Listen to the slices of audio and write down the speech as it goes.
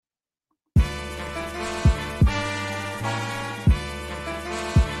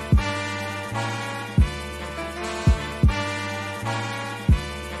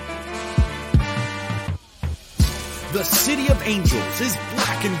The city of angels is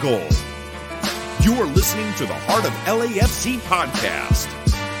black and gold. You are listening to the Heart of LAFC podcast.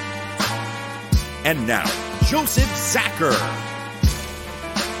 And now, Joseph Zacher.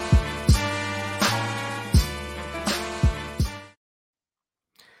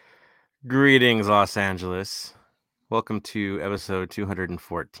 Greetings, Los Angeles. Welcome to episode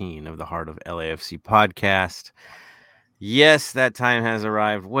 214 of the Heart of LAFC podcast. Yes, that time has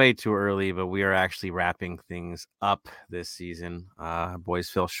arrived way too early, but we are actually wrapping things up this season. Boys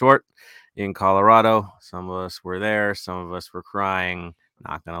fell short in Colorado. Some of us were there. Some of us were crying.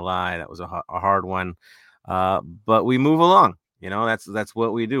 Not going to lie, that was a hard one. But we move along. You know, that's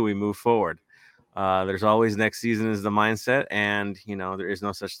what we do. We move forward. There's always next season is the mindset, and you know there is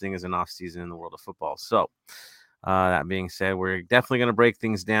no such thing as an off season in the world of football. So that being said, we're definitely going to break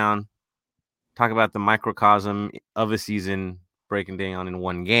things down, talk about the microcosm of a season breaking down in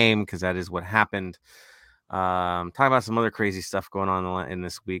one game because that is what happened. Talk about some other crazy stuff going on in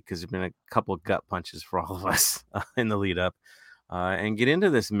this week because there's been a couple of gut punches for all of us in the lead up, and get into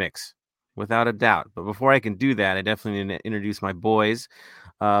this mix without a doubt. But before I can do that, I definitely need to introduce my boys.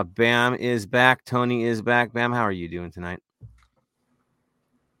 Bam is back. Tony is back. Bam, how are you doing tonight?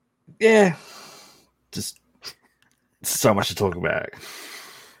 Yeah, just so much to talk about.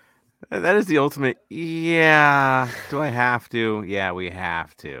 That is the ultimate. Yeah. Do I have to? Yeah, we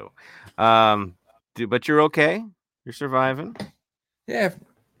have to. But you're okay. You're surviving. Yeah,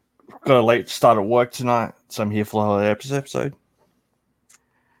 got a late start at work tonight, so I'm here for the whole episode.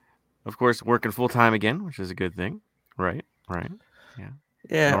 Of course, working full time again, which is a good thing. Right.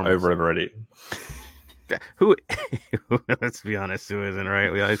 Yeah, Normal. over it already. Who? Let's be honest, who isn't,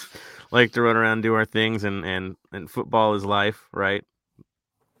 right? We always like to run around and do our things, and football is life, right?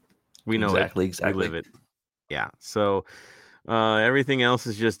 We know exactly. We live it. Yeah. So everything else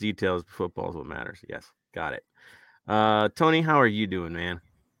is just details. Football is what matters. Yes, got it. Tony, how are you doing, man?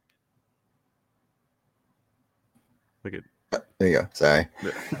 Look at. There you go. Sorry.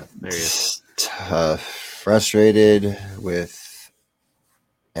 There he is. Frustrated with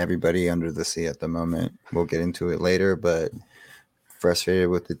everybody under the sea at the moment. We'll get into it later, but frustrated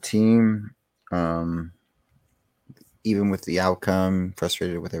with the team. Even with the outcome,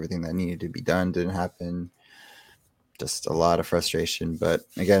 frustrated with everything that needed to be done, didn't happen. Just a lot of frustration. But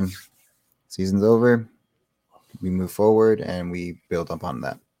again, season's over. We move forward and we build upon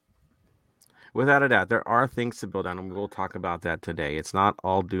that. Without a doubt, there are things to build on, and we'll talk about that today. It's not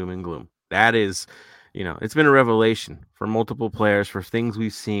all doom and gloom. That is, it's been a revelation for multiple players, for things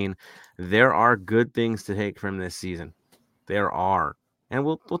we've seen. There are good things to take from this season. There are, and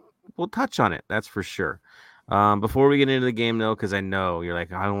we'll touch on it. That's for sure. Before we get into the game, though, because I know you're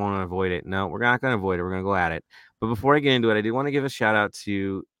like, I don't want to avoid it. No, we're not going to avoid it. We're going to go at it. But before I get into it, I do want to give a shout out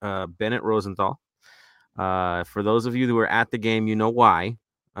to Bennett Rosenthal. For those of you who were at the game, you know why.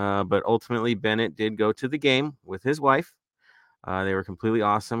 But ultimately, Bennett did go to the game with his wife. They were completely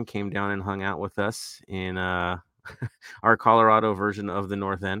awesome. Came down and hung out with us in our Colorado version of the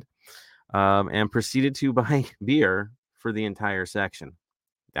North End, and proceeded to buy beer for the entire section.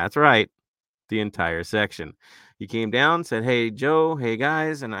 That's right, the entire section. He came down, said, "Hey, Joe. Hey,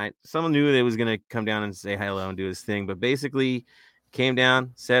 guys." And someone knew they was going to come down and say hello and do his thing. But basically, came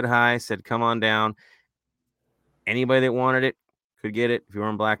down, said hi, said, "Come on down." Anybody that wanted it could get it. If you were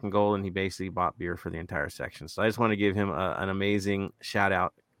in black and gold, and he basically bought beer for the entire section. So I just want to give him an amazing shout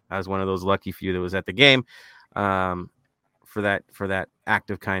out. I was one of those lucky few that was at the game, for that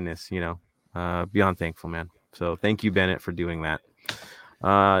act of kindness, beyond thankful, man. So thank you, Bennett, for doing that.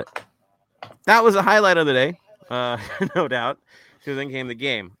 That was a highlight of the day, no doubt, because then came the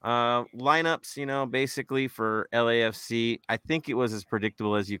game. Lineups, basically for LAFC, I think it was as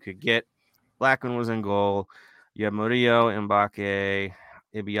predictable as you could get. Blackman was in goal. You have Murillo, Mbake,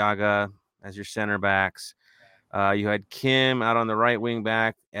 Ibiaga as your center backs. You had Kim out on the right wing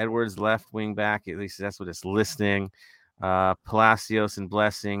back, Edwards left wing back. At least that's what it's listing. Palacios and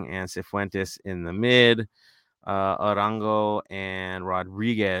Blessing and Cifuentes in the mid. Arango and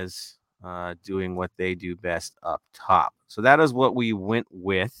Rodriguez doing what they do best up top. So that is what we went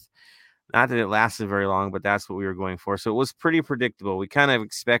with. Not that it lasted very long, but that's what we were going for. So it was pretty predictable. We kind of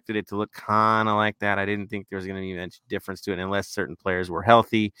expected it to look kind of like that. I didn't think there was going to be much difference to it unless certain players were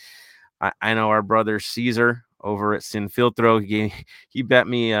healthy. I know our brother Caesar over at Sin Filtro, he bet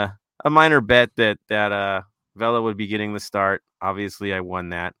me a minor bet that Vela would be getting the start. Obviously, I won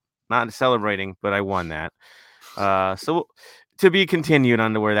that. Not celebrating, but I won that. So to be continued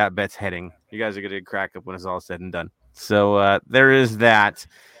on to where that bet's heading. You guys are going to crack up when it's all said and done. So there is that.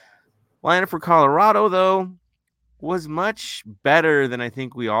 Lineup for Colorado, though, was much better than I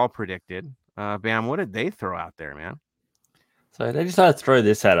think we all predicted. Bam, what did they throw out there, man? So they decided to throw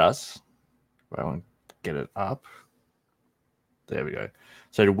this at us. I want to get it up. There we go.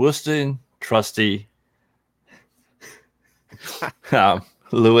 So the Worcester, Trusty,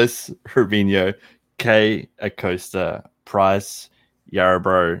 Lewis, Rubinho, Kay, Acosta, Price,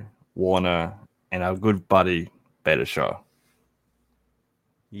 Yarabro, Warner, and our good buddy, Bettershaw.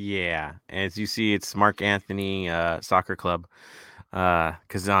 Yeah, as you see, it's Mark Anthony Soccer Club.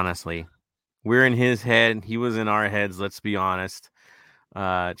 Because honestly, we're in his head. He was in our heads. Let's be honest.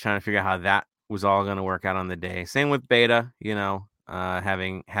 Trying to figure out how that was all going to work out on the day. Same with Beta.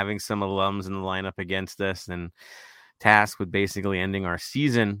 Having some alums in the lineup against us and tasked with basically ending our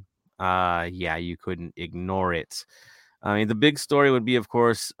season. Yeah, you couldn't ignore it. I mean, the big story would be, of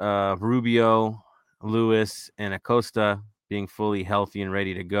course, Rubio, Lewis, and Acosta being fully healthy and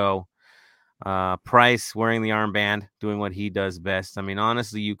ready to go. Price wearing the armband, doing what he does best. I mean,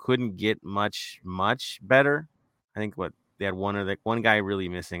 honestly, you couldn't get much better. I think they had one guy really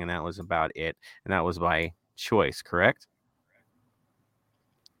missing, and that was about it. And that was by choice, correct?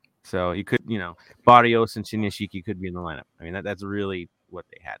 So you could, Barrios and Shinyashiki could be in the lineup. I mean, that's really what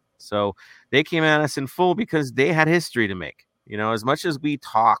they had. So they came at us in full because they had history to make. As much as we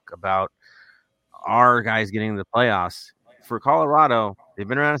talk about our guys getting the playoffs, for Colorado, they've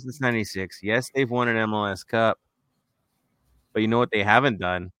been around since 96. Yes, they've won an MLS Cup. But you know what they haven't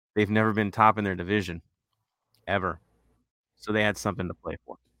done? They've never been top in their division. Ever. So they had something to play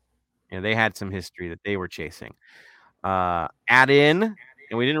for. They had some history that they were chasing. Add in,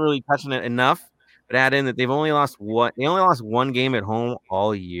 and we didn't really touch on it enough, but add in that they only lost one game at home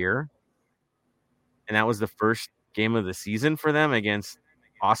all year. And that was the first game of the season for them against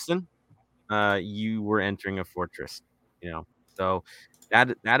Austin. You were entering a fortress, So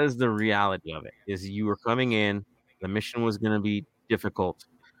that is the reality of it, is you were coming in, the mission was going to be difficult,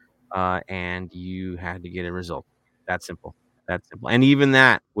 and you had to get a result. That's simple. And even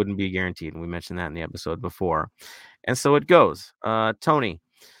that wouldn't be guaranteed. And we mentioned that in the episode before. And so it goes. Tony,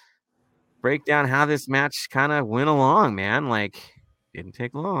 break down how this match kind of went along, man. Didn't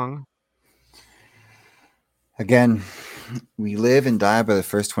take long. Again, we live and die by the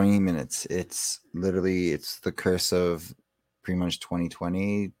first 20 minutes. It's the curse of pretty much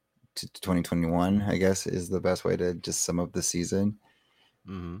 2020 to 2021, I guess, is the best way to just sum up the season.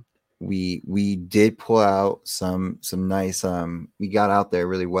 Mm-hmm. We did pull out some nice we got out there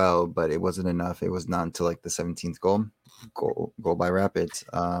really well, but it wasn't enough. It was not until the 17th goal by Rapids.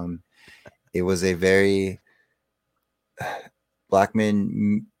 It was a very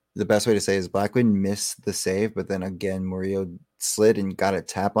Blackman, the best way to say is Blackman missed the save, but then again Murillo slid and got a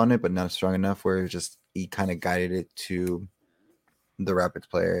tap on it, but not strong enough where he kind of guided it to the Rapids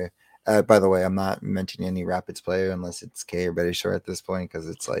player. By the way, I'm not mentioning any Rapids player unless it's Kay or Betty Shore at this point, because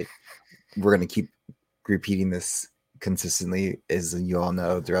it's we're going to keep repeating this consistently, as you all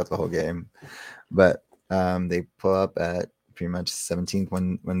know, throughout the whole game. But they pull up at pretty much 17th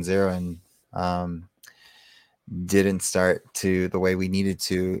 1-0 and didn't start to the way we needed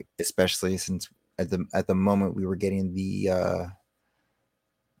to, especially since at the moment we were getting the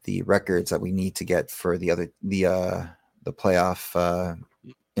records that we need to get for the playoff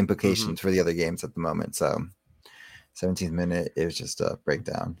implications for the other games at the moment. So 17th minute, it was just a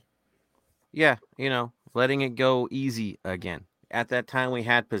breakdown. Yeah, letting it go easy again. At that time, we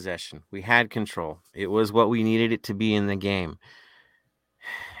had possession. We had control. It was what we needed it to be in the game.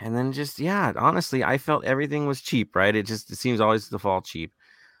 And then honestly, I felt everything was cheap, right? It seems always to fall cheap.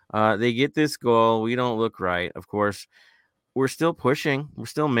 They get this goal. We don't look right. Of course, we're still pushing. We're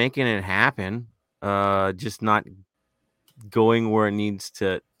still making it happen. Just not going where it needs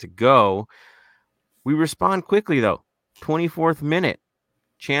to go. We respond quickly, though. 24th minute.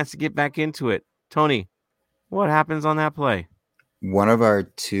 Chance to get back into it. Tony, what happens on that play? One of our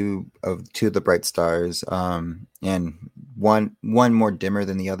two of the bright stars, and one more dimmer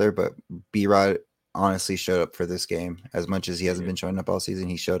than the other, but B-Rod honestly showed up for this game. As much as he hasn't been showing up all season,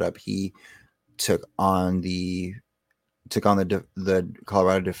 he showed up. He took on the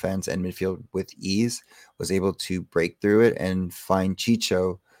Colorado defense and midfield with ease, was able to break through it and find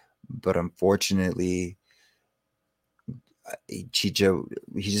Chicho, but unfortunately Chicho,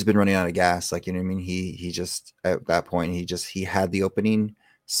 he's just been running out of gas. You know what I mean? He just, at that point, he had the opening,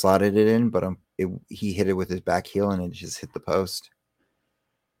 slotted it in, but he hit it with his back heel and it just hit the post.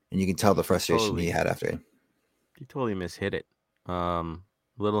 And you can tell the frustration he had after it. He totally mishit it.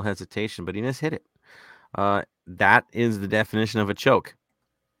 Little hesitation, but he mishit it. That is the definition of a choke.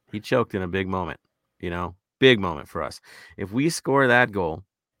 He choked in a big moment, big moment for us. If we score that goal,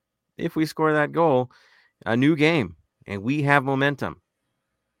 a new game, and we have momentum.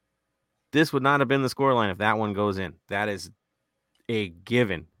 This would not have been the scoreline if that one goes in. That is a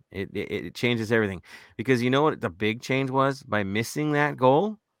given. It changes everything. Because you know what the big change was? By missing that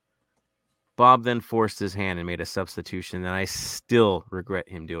goal, Bob then forced his hand and made a substitution that I still regret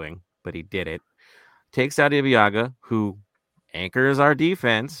him doing, but he did it. Takes out Ibeagha, who anchors our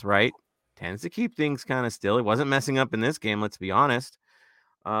defense, right? Tends to keep things kind of still. He wasn't messing up in this game, let's be honest.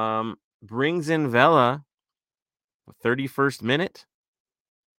 Brings in Vela, 31st minute.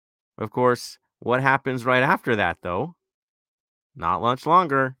 Of course, what happens right after that, though? Not much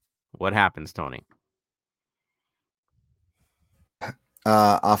longer. What happens, Tony?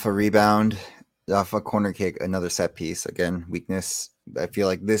 Off a rebound, off a corner kick, another set piece. Again, weakness. I feel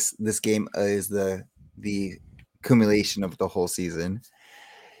like this game is the accumulation of the whole season.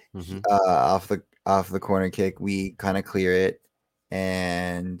 Mm-hmm. Off the corner kick, we kind of clear it,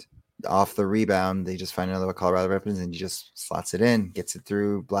 and off the rebound, they just find another Colorado weapons, and he just slots it in, gets it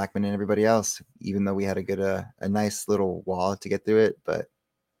through Blackman and everybody else. Even though we had a nice little wall to get through it, but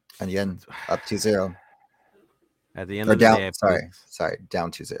again, up 2-0. At the end or of the down, day, sorry,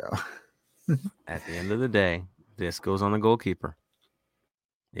 down 2-0. At the end of the day, this goes on the goalkeeper.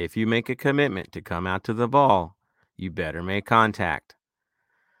 If you make a commitment to come out to the ball, you better make contact.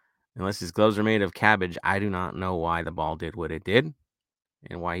 Unless his gloves are made of cabbage, I do not know why the ball did what it did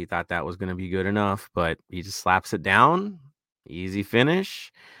and why he thought that was going to be good enough, but he just slaps it down. Easy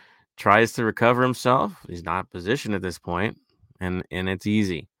finish. Tries to recover himself. He's not in position at this point, and it's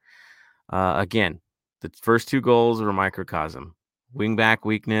easy. Again, the first two goals were microcosm. Wingback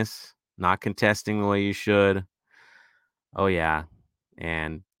weakness, not contesting the way you should. Oh, yeah.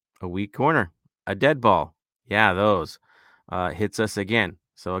 And a weak corner, a dead ball. Yeah, those. Hits us again.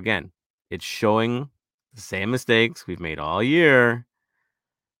 So, again, it's showing the same mistakes we've made all year.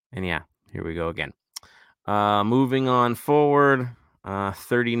 And, yeah, here we go again. Moving on forward,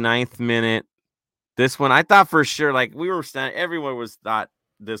 39th minute. This one, I thought for sure, like, we were standing, everyone thought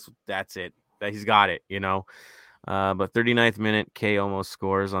that's it, that he's got it, you know. But 39th minute, Kay almost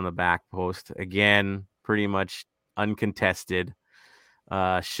scores on the back post. Again, pretty much uncontested.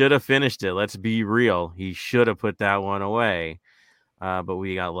 Should have finished it. Let's be real. He should have put that one away. But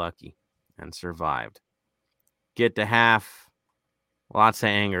we got lucky and survived. Get to half. Lots of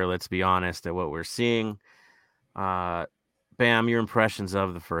anger, let's be honest, at what we're seeing. Bam, your impressions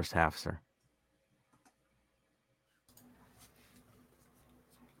of the first half, sir.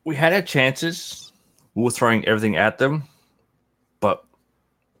 We had our chances. We were throwing everything at them, but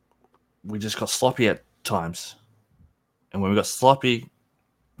we just got sloppy at times. And when we got sloppy,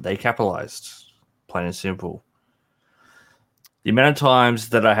 they capitalized, plain and simple. The amount of times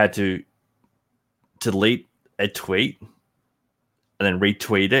that I had to delete a tweet and then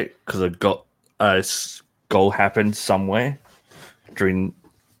retweet it because I got a goal happened somewhere during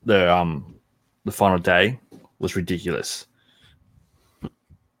the final day was ridiculous.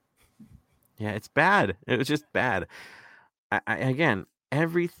 Yeah, it's bad. It was just bad. Again,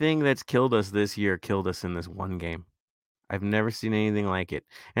 everything that's killed us this year killed us in this one game. I've never seen anything like it.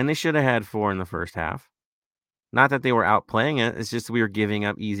 And they should have had 4 in the first half. Not that they were outplaying it. It's just we were giving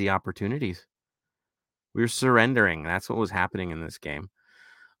up easy opportunities. We were surrendering. That's what was happening in this game.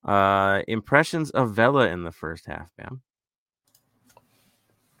 Impressions of Vela in the first half, Bam?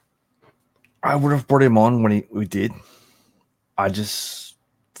 I would have brought him on when we did. I just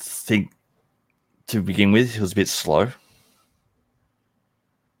think to begin with, he was a bit slow.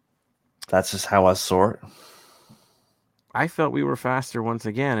 That's just how I saw it. I felt we were faster once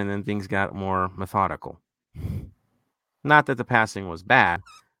again, and then things got more methodical. Not that the passing was bad,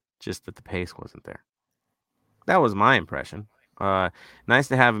 just that the pace wasn't there. That was my impression. Nice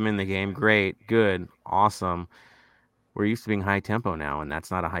to have him in the game. Great, good, awesome. We're used to being high tempo now, and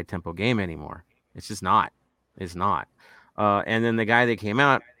that's not a high tempo game anymore. It's just not. It's not. And then the guy that came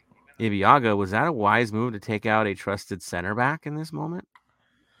out, Ibeagha, was that a wise move to take out a trusted center back in this moment?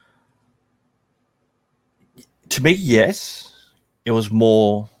 To me, yes. It was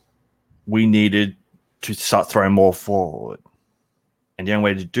more we needed to start throwing more forward. And the only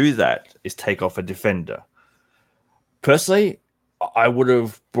way to do that is take off a defender. Personally, I would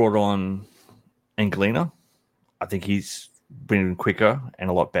have brought on Angelina. I think he's been quicker and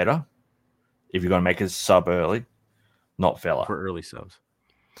a lot better. If you're going to make a sub early, not Vela. For early subs.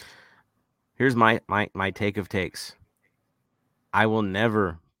 Here's my take of takes. I will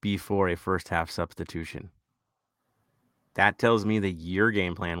never be for a first half substitution. That tells me that your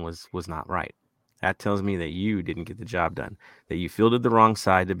game plan was not right. That tells me that you didn't get the job done, that you fielded the wrong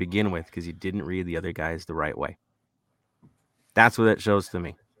side to begin with because you didn't read the other guys the right way. That's what it shows to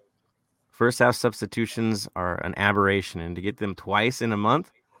me. First half substitutions are an aberration, and to get them twice in a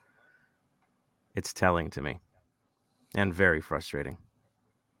month, it's telling to me. and very frustrating.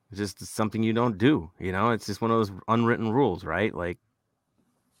 It's just something you don't do, it's just one of those unwritten rules, right? Like,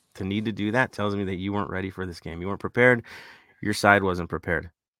 to need to do that tells me that you weren't ready for this game. You weren't prepared. Your side wasn't prepared.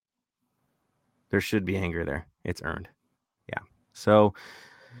 There should be anger there. It's earned. Yeah. So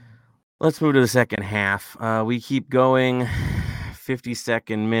let's move to the second half. We keep going.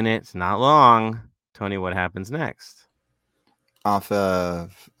 50-second minutes, not long. Tony, what happens next? Off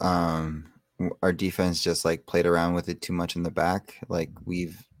of our defense just like played around with it too much in the back. Like,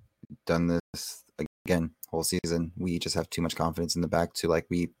 we've done this again whole season. We just have too much confidence in the back to, like,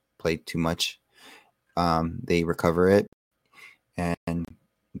 we played too much. They recover it, and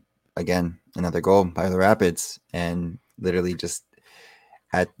again, another goal by the Rapids, and literally just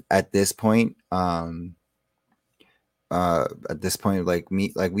at this point, like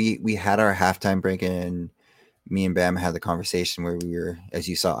we had our halftime break, and me and Bam had the conversation where we were, as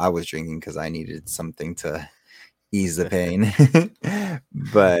you saw, I was drinking because I needed something to ease the pain.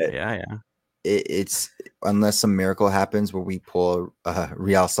 But yeah, it's unless some miracle happens where we pull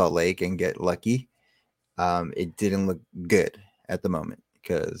Real Salt Lake and get lucky, it didn't look good at the moment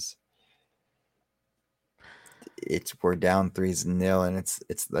because we're down 3-0, and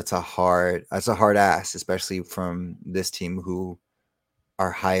that's a hard ask, especially from this team who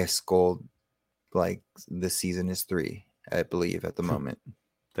our highest goal like this season is 3, I believe, at the moment.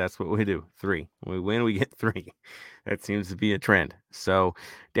 That's what we do. 3. When we win, we get 3. That seems to be a trend. So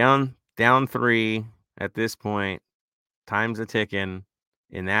down 3 at this point. Time's a ticking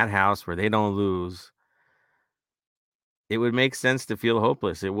in that house where they don't lose. It would make sense to feel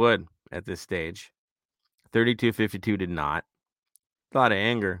hopeless. It would at this stage. 32-52 did not. A lot of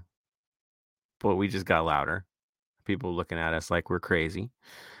anger, but we just got louder. People looking at us like we're crazy.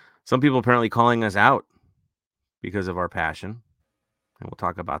 Some people apparently calling us out because of our passion. And we'll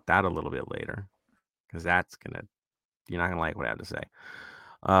talk about that a little bit later, because you're not going to like what I have to say.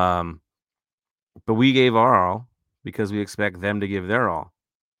 But we gave our all because we expect them to give their all.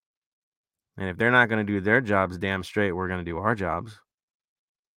 And if they're not going to do their jobs damn straight, we're going to do our jobs.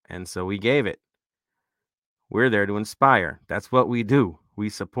 And so we gave it. We're there to inspire. That's what we do. We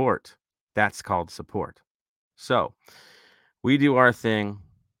support. That's called support. So we do our thing.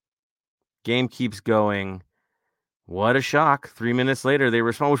 Game keeps going. What a shock. 3 minutes later, they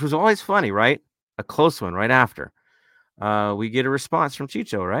respond, which was always funny, right? A close one right after. We get a response from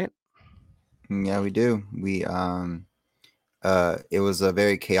Chicho, right? Yeah, we do. We it was a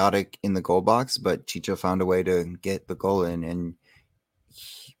very chaotic in the goal box, but Chicho found a way to get the goal in, and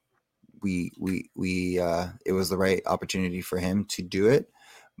we it was the right opportunity for him to do it,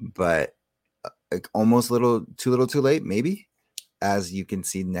 but like almost too little too late, maybe, as you can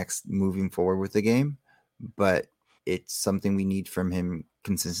see next moving forward with the game. But it's something we need from him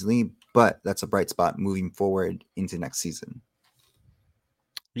consistently, but that's a bright spot moving forward into next season.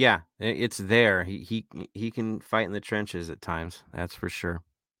 Yeah, it's there. He can fight in the trenches at times. That's for sure.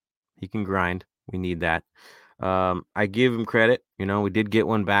 He can grind. We need that. I give him credit. We did get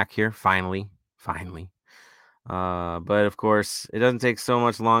one back here. Finally. But of course, it doesn't take so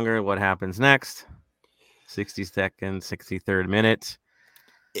much longer. What happens next? 62nd, 63rd minute.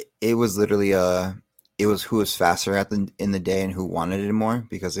 It was literally it was who was faster in the day and who wanted it more,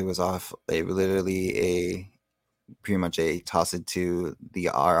 because it was off. It literally pretty much a toss it to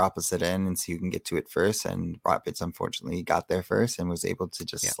our opposite end and see who can get to it first. And Rapids unfortunately got there first and was able to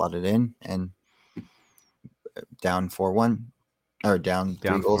just slot it in, and down 4-1 or down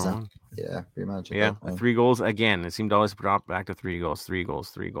 3 goals. Yeah, pretty much. Yeah, 3 goals again. It seemed to always drop back to 3 goals.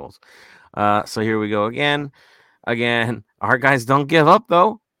 So here we go again. Our guys don't give up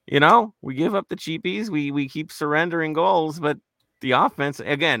though. We give up the cheapies. We keep surrendering goals, but the offense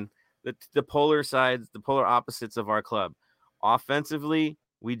again. The polar sides, the polar opposites of our club. Offensively,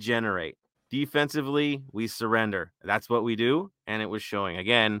 we generate. Defensively, we surrender. That's what we do, and it was showing.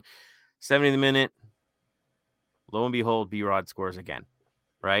 Again, 70th minute, lo and behold, B-Rod scores again,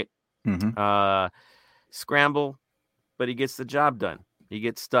 right? Mm-hmm. Scramble, but he gets the job done. He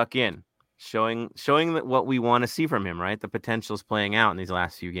gets stuck in, showing that what we want to see from him, right? The potential's playing out in these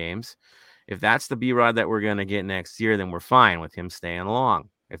last few games. If that's the B-Rod that we're going to get next year, then we're fine with him staying along.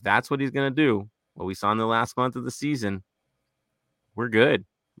 If that's what he's going to do, what we saw in the last month of the season, we're good,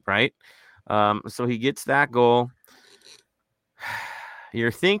 right? So he gets that goal. You're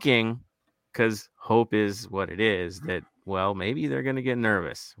thinking, because hope is what it is, that, well, maybe they're going to get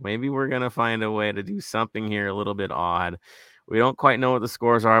nervous. Maybe we're going to find a way to do something here a little bit odd. We don't quite know what the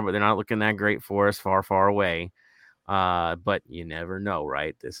scores are, but they're not looking that great for us, far, far away. But you never know,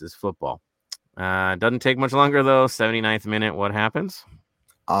 right? This is football. Doesn't take much longer, though. 79th minute, what happens?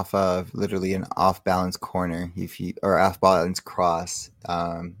 off of literally an off balance corner, or off balance cross.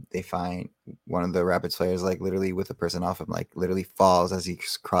 They find one of the Rapids players like literally with a person off him, like literally falls as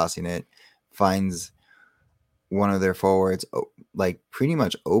he's crossing it, finds one of their forwards like pretty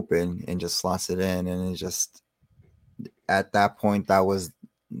much open and just slots it in, and it just at that point that was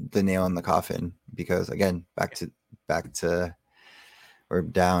the nail in the coffin, because again back to we're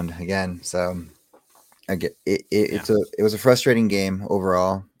down again. So I get it. It was a frustrating game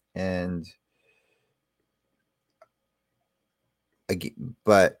overall, and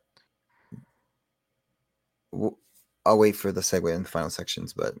but I'll wait for the segue in the final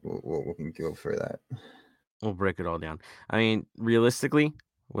sections, but we can go for that. We'll break it all down. I mean, realistically,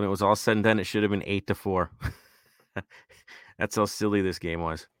 when it was all said and done, it should have been 8-4. That's how silly this game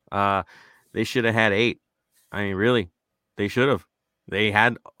was. They should have had 8. I mean, really, they should have. They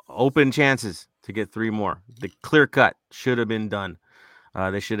had open chances to get 3 more. The clear cut should have been done.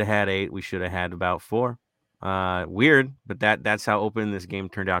 They should have had 8. We should have had about 4. Weird, but that's how open this game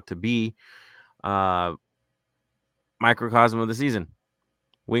turned out to be. Microcosm of the season.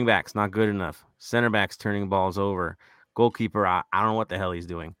 Wingbacks not good enough. Center backs turning balls over. Goalkeeper, I don't know what the hell he's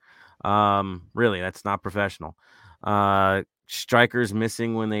doing. Really, that's not professional. Strikers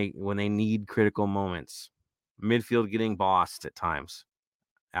missing when they need critical moments. Midfield getting bossed at times.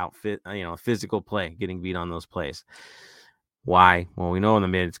 Physical play, getting beat on those plays. Why? Well, we know in the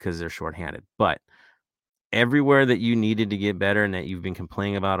mid it's because they're shorthanded. But everywhere that you needed to get better and that you've been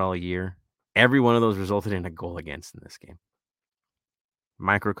complaining about all year, every one of those resulted in a goal against in this game.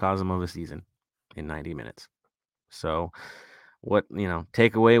 Microcosm of a season in 90 minutes. So what,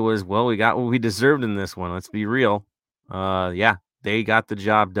 takeaway was, well, we got what we deserved in this one. Let's be real. They got the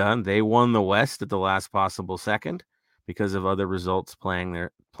job done. They won the West at the last possible second because of other results playing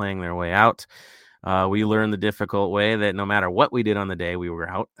their way out. We learned the difficult way that no matter what we did on the day, we were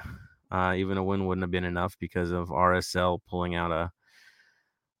out. Even a win wouldn't have been enough because of RSL pulling out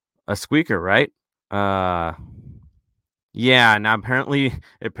a squeaker, right? Now apparently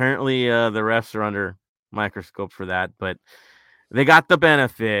the refs are under microscope for that, but they got the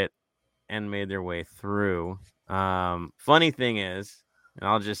benefit and made their way through. Funny thing is, and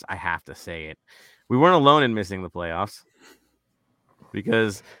I have to say it, we weren't alone in missing the playoffs,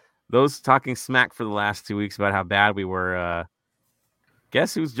 because those talking smack for the last 2 weeks about how bad we were,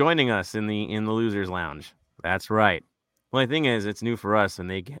 guess who's joining us in the losers lounge? That's right. Well, the thing is, it's new for us, and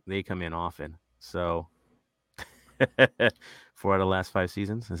they come in often. So 4 out of the last 5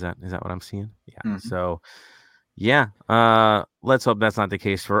 seasons. Is that what I'm seeing? Yeah. Mm-hmm. So let's hope that's not the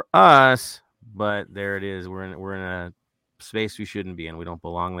case for us. But there it is. We're in a space we shouldn't be in. We don't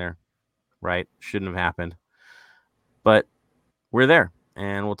belong there, right? Shouldn't have happened. But we're there,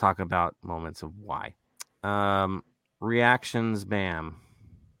 and we'll talk about moments of why. Reactions, Bam.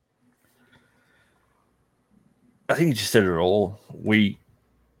 I think you just said it all. We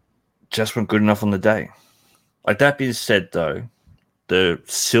just weren't good enough on the day. Like, that being said, though, the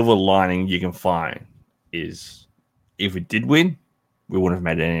silver lining you can find is if we did win, we wouldn't have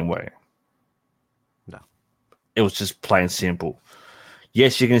made it anyway. No. It was just plain simple.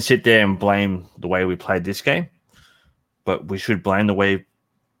 Yes, you can sit there and blame the way we played this game, but we should blame the way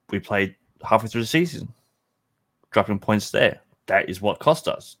we played halfway through the season. Dropping points there. That is what cost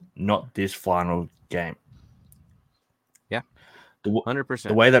us, not this final game. Yeah, 100%.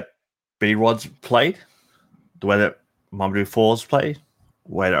 The way that B-Rod's played, the way that Mamadou Falls played,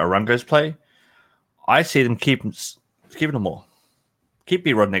 the way that Arungo's play, I see them keeping them all. Keep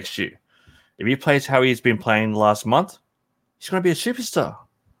B-Rod next year. If he plays how he's been playing last month, he's going to be a superstar.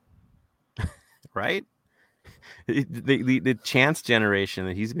 Right? The chance generation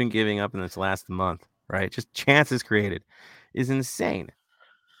that he's been giving up in this last month, right? Just chances created is insane.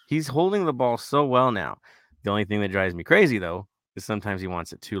 He's holding the ball so well now. The only thing that drives me crazy, though, is sometimes he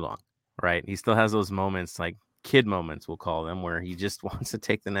wants it too long, right? He still has those moments, like kid moments, we'll call them, where he just wants to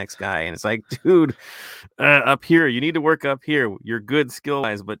take the next guy. And it's like, dude, up here, you need to work up here. You're good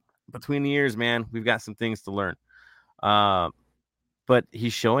skill-wise, but between the years, man, we've got some things to learn. But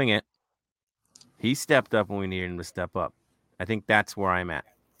he's showing it. He stepped up when we needed him to step up. I think that's where I'm at.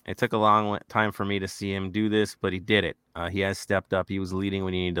 It took a long time for me to see him do this, but he did it. He has stepped up. He was leading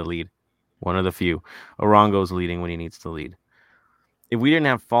when he needed to lead. One of the few. Arongo's leading when he needs to lead. If we didn't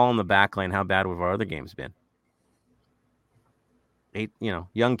have Fall in the back line, how bad would our other games been?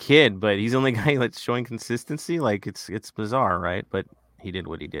 Young kid, but he's the only guy that's showing consistency. Like, it's bizarre, right? But he did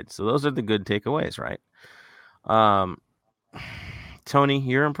what he did. So those are the good takeaways, right? Tony,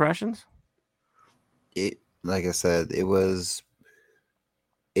 your impressions? Like I said, it was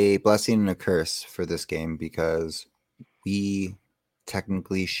a blessing and a curse for this game, because we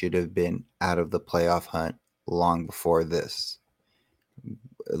technically should have been out of the playoff hunt long before this.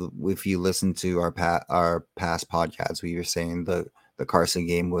 If you listen to our past podcasts, we were saying the Carson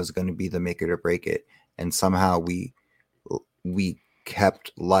game was going to be the make it or break it, and somehow we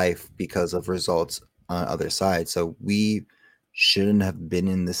kept life because of results on the other side. So we shouldn't have been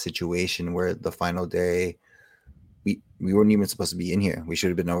in this situation where the final day we weren't even supposed to be in here. We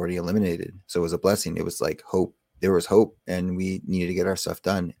should have been already eliminated. So it was a blessing. It was like hope. There was hope, and we needed to get our stuff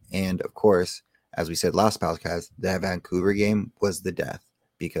done. And of course, as we said last podcast, that Vancouver game was the death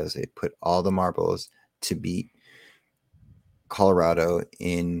because it put all the marbles to beat Colorado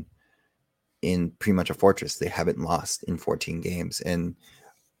in pretty much a fortress. They haven't lost in 14 games. And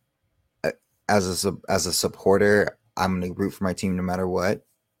as a supporter, I'm going to root for my team no matter what.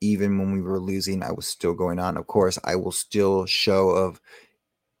 Even when we were losing, I was still going on. Of course, I will still show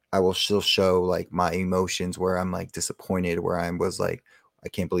like my emotions where I'm like disappointed, where I was like, I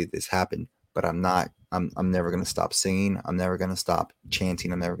can't believe this happened. But I'm never going to stop singing. I'm never going to stop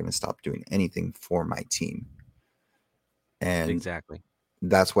chanting. I'm never going to stop doing anything for my team. And exactly,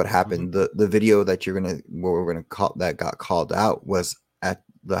 that's what happened. Mm-hmm. The video that that got called out was at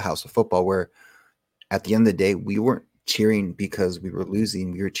the House of Football, where at the end of the day, we weren't cheering because we were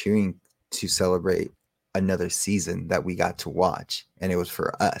losing. We were cheering to celebrate another season that we got to watch. And it was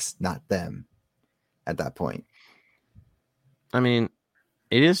for us, not them at that point. I mean,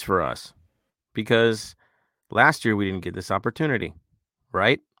 it is for us because last year we didn't get this opportunity,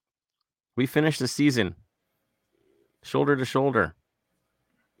 right? We finished the season shoulder to shoulder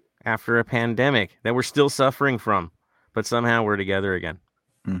after a pandemic that we're still suffering from, but somehow we're together again.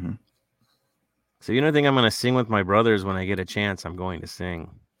 Mm-hmm. So you don't think I'm going to sing with my brothers when I get a chance? I'm going to sing,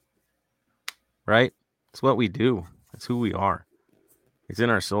 right? It's what we do. It's who we are. It's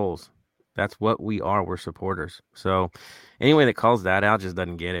in our souls. That's what we are. We're supporters. So anyone that calls that out just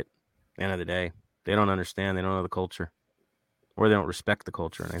doesn't get it. At the end of the day, they don't understand. They don't know the culture, or they don't respect the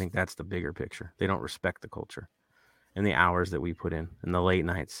culture. And I think that's the bigger picture. They don't respect the culture and the hours that we put in, and the late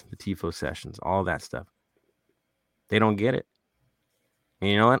nights, the TIFO sessions, all that stuff. They don't get it.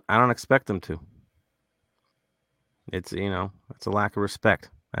 And you know what? I don't expect them to. It's, it's a lack of respect.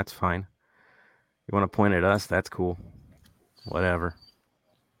 That's fine. You want to point at us? That's cool. Whatever.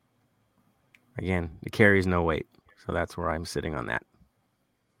 Again, it carries no weight. So that's where I'm sitting on that.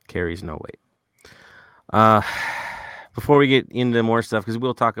 Carries no weight. Before we get into more stuff, because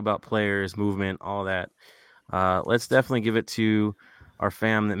we'll talk about players, movement, all that, let's definitely give it to our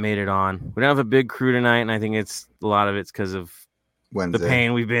fam that made it on. We don't have a big crew tonight, and I think a lot of it's because of Wednesday. The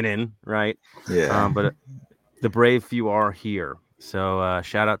pain we've been in, right? Yeah. But the brave few are here. So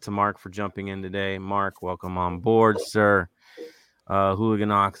shout out to Mark for jumping in today. Mark, welcome on board, sir.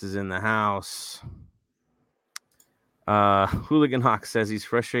 Hooligan Ox is in the house. Hooligan Ox says he's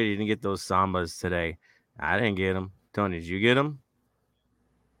frustrated he didn't get those sambas today. I didn't get them. Tony, did you get them?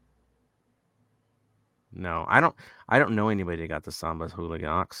 No, I don't know anybody that got the sambas, Hooligan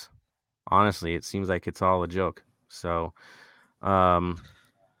Ox. Honestly, it seems like it's all a joke. So,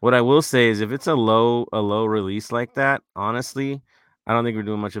 what I will say is if it's a low release like that, honestly, I don't think we're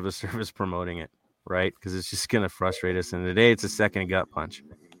doing much of a service promoting it, right? Because it's just going to frustrate us. And today it's a second gut punch.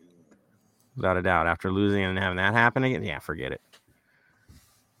 Without a doubt. After losing and having that happen again, yeah, forget it.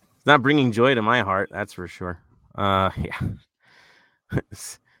 It's not bringing joy to my heart, that's for sure. Yeah.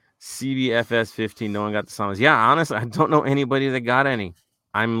 CBFS 15, no one got the songs. Yeah, honestly, I don't know anybody that got any.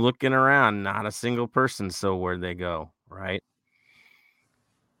 I'm looking around, not a single person. So where'd they go, right?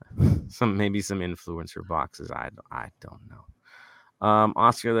 Maybe some influencer boxes. I don't know.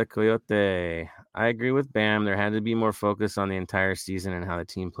 Oscar the Coyote. I agree with Bam. There had to be more focus on the entire season and how the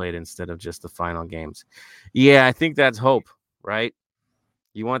team played instead of just the final games. Yeah, I think that's hope, right?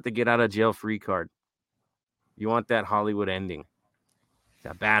 You want the get out of jail free card. You want that Hollywood ending.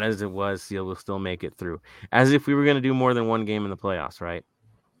 As bad as it was, Seal will still make it through. As if we were going to do more than one game in the playoffs, right?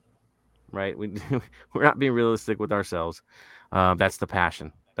 Right? We're not being realistic with ourselves. That's the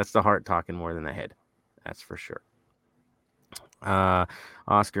passion. That's the heart talking more than the head. That's for sure.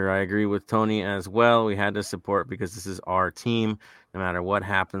 Oscar, I agree with Tony as well. We had to support because this is our team. No matter what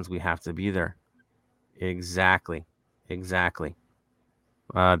happens, we have to be there. Exactly.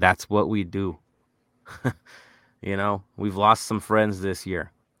 That's what we do. We've lost some friends this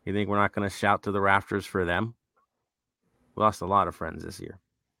year. You think we're not going to shout to the rafters for them? We lost a lot of friends this year.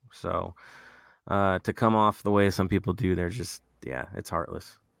 So to come off the way some people do, they're just, it's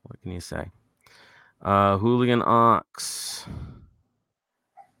heartless. What can you say? Hooligan Ox.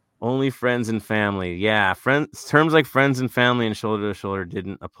 Only friends and family. Yeah, friends. Terms like friends and family and shoulder to shoulder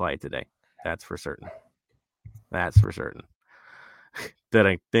didn't apply today. That's for certain.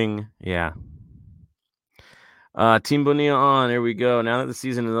 Ding. Yeah. Team Bonilla on. Here we go. Now that the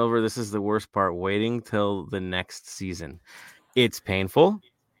season is over, this is the worst part. Waiting till the next season. It's painful.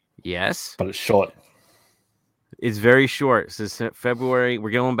 Yes. But it's short. It's very short. Since February.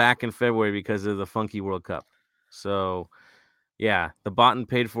 We're going back in February because of the Funky World Cup. So, yeah, the bought and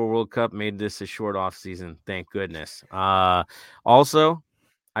paid for World Cup made this a short off season. Thank goodness. Also,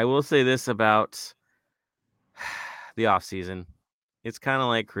 I will say this about the off season. It's kind of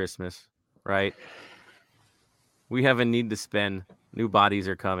like Christmas, right? We have a need to spend. New bodies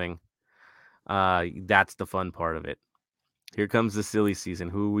are coming. That's the fun part of it. Here comes the silly season.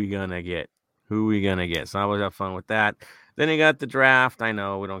 Who are we gonna get? So I always have fun with that. Then you got the draft. I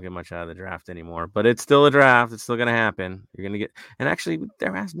know we don't get much out of the draft anymore, but it's still a draft. It's still gonna happen. You're gonna get, and actually,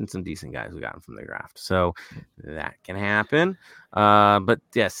 there has been some decent guys we gotten from the draft, so that can happen. But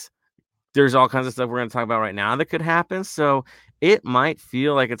yes, there's all kinds of stuff we're gonna talk about right now that could happen. So it might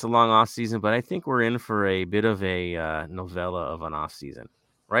feel like it's a long off season, but I think we're in for a bit of a novella of an off season,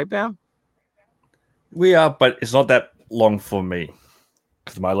 right, Bam? We are, but it's not that long for me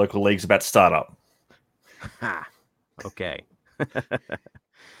because my local league's about to start up. Okay.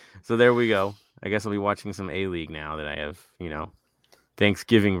 So there we go. I guess I'll be watching some A-League now that I have,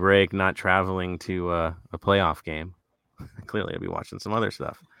 Thanksgiving break, not traveling to a playoff game. Clearly, I'll be watching some other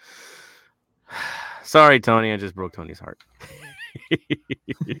stuff. Sorry, Tony. I just broke Tony's heart.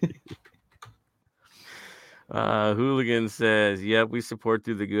 Hooligan says, yep, we support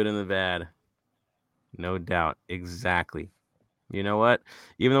through the good and the bad. No doubt. Exactly. You know what?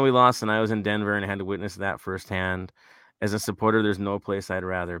 Even though we lost and I was in Denver and had to witness that firsthand, as a supporter, there's no place I'd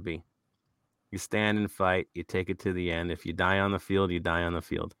rather be. You stand and fight. You take it to the end. If you die on the field, you die on the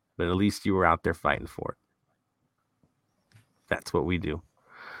field. But at least you were out there fighting for it. That's what we do.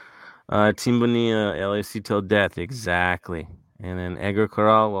 Team Bonilla, LAFC till death. Exactly. And then Edgar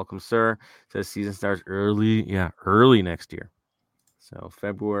Corral, welcome, sir. Says season starts early. Yeah, early next year. So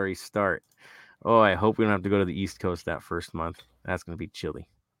February start. Oh, I hope we don't have to go to the East Coast that first month. That's going to be chilly.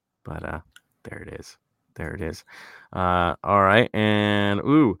 But there it is. All right. And,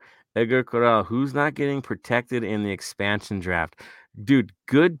 Edgar Corral, who's not getting protected in the expansion draft? Dude,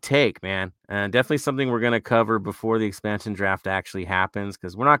 good take, man. Definitely something we're going to cover before the expansion draft actually happens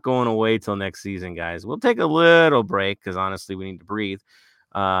because we're not going away till next season, guys. We'll take a little break because, honestly, we need to breathe.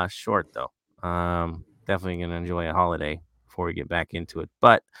 Short, though. Definitely going to enjoy a holiday before we get back into it.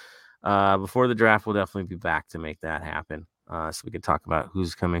 But before the draft, we'll definitely be back to make that happen. So we can talk about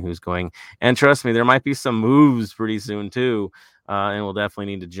who's coming, who's going. And trust me, there might be some moves pretty soon, too. And we'll definitely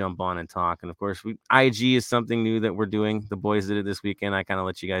need to jump on and talk. And, of course, IG is something new that we're doing. The boys did it this weekend. I kind of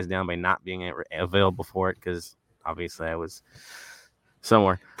let you guys down by not being available for it because, obviously, I was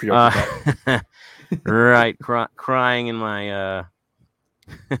somewhere. Right. Crying in my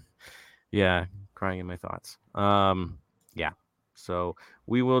crying in my thoughts. Yeah. So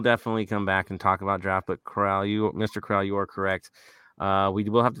we will definitely come back and talk about draft. But Mr. Corral, you are correct. We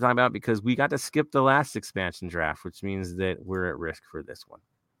will have to talk about it because we got to skip the last expansion draft, which means that we're at risk for this one.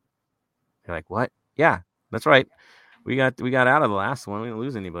 You're like, what? Yeah, that's right. We got out of the last one. We didn't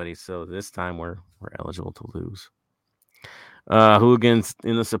lose anybody, so this time we're eligible to lose. Hooligans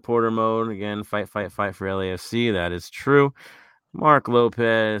in the supporter mode again. Fight for LAFC. That is true. Mark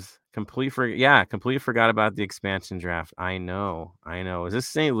Lopez. Completely forgot about the expansion draft. I know. Is this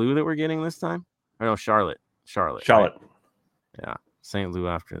St. Louis that we're getting this time? Or no, Charlotte. Right? Yeah, St. Louis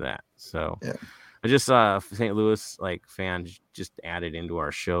after that. So yeah. I just saw a St. Louis fan just added into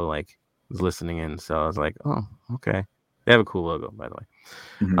our show, was listening in. So I was like, oh, okay. They have a cool logo, by the way.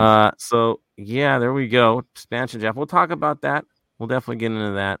 Mm-hmm. So yeah, there we go. Expansion draft. We'll talk about that. We'll definitely get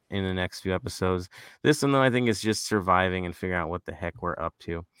into that in the next few episodes. This one, though, I think is just surviving and figuring out what the heck we're up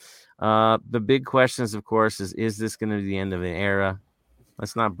to. The big questions, of course, is this going to be the end of an era?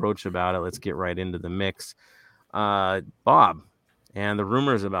 Let's not broach about it. Let's get right into the mix. Bob and the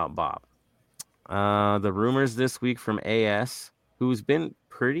rumors about Bob. The rumors this week from AS, who's been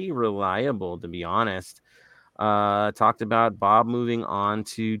pretty reliable, to be honest, talked about Bob moving on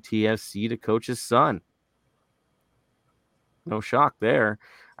to TFC to coach his son. No shock there.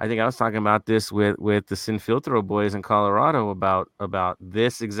 I think I was talking about this with the Sinfiltro boys in Colorado about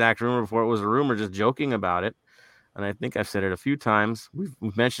this exact rumor before it was a rumor, just joking about it. And I think I've said it a few times.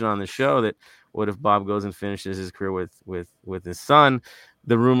 We've mentioned on the show that what if Bob goes and finishes his career with his son?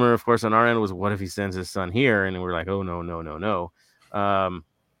 The rumor, of course, on our end was what if he sends his son here? And we're like, oh no.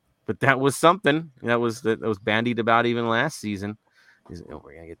 But that was something that was bandied about even last season.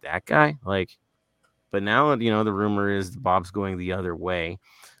 We're gonna get that guy, But now, the rumor is Bob's going the other way.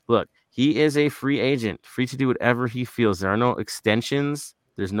 look, he is a free agent, free to do whatever he feels. There are no extensions.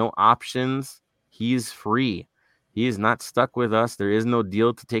 There's no options. He's free. He is not stuck with us. There is no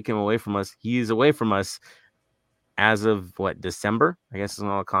deal to take him away from us. He is away from us as of December, I guess, is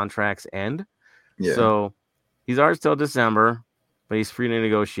when all contracts end. Yeah. So he's ours till December, but he's free to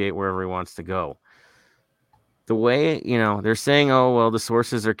negotiate wherever he wants to go. The way, they're saying, oh, well, the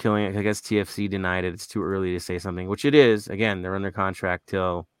sources are killing it. I guess TFC denied it. It's too early to say something, which it is. Again, they're under contract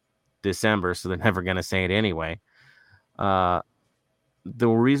till December, so they're never going to say it anyway. The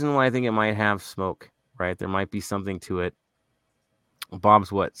reason why I think it might have smoke, right? There might be something to it.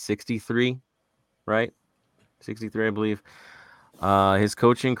 Bob's 63, right? 63, I believe. His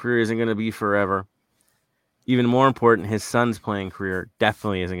coaching career isn't going to be forever. Even more important, his son's playing career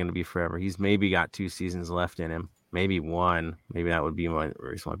definitely isn't going to be forever. He's maybe got 2 seasons left in him, maybe 1. Maybe that would be my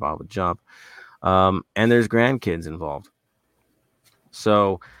reason why Bob would jump. And there's grandkids involved.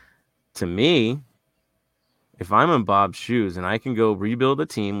 So, to me, if I'm in Bob's shoes and I can go rebuild a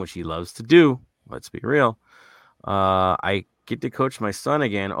team, which he loves to do, let's be real, I get to coach my son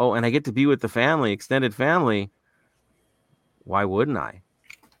again. Oh, and I get to be with the family, extended family. Why wouldn't I?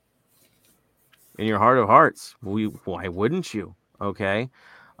 In your heart of hearts, why wouldn't you? Okay.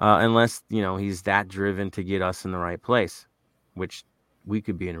 Unless, he's that driven to get us in the right place, which we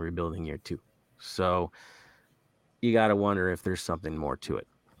could be in a rebuilding year too. So you got to wonder if there's something more to it.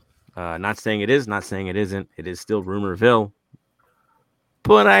 Not saying it is, not saying it isn't. It is still Rumorville,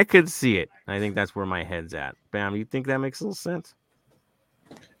 but I could see it. I think that's where my head's at. Bam, you think that makes a little sense?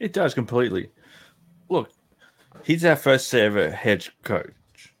 It does completely. Look, he's our first ever head coach.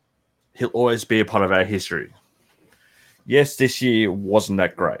 He'll always be a part of our history. Yes, this year wasn't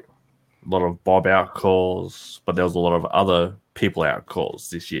that great. A lot of Bob out calls, but there was a lot of other people out calls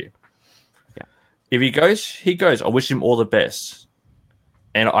this year. Yeah. If he goes, he goes. I wish him all the best.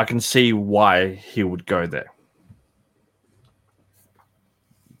 And I can see why he would go there.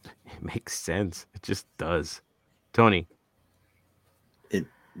 It makes sense. It just does. Tony.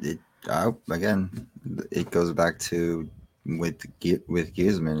 Again, it goes back to with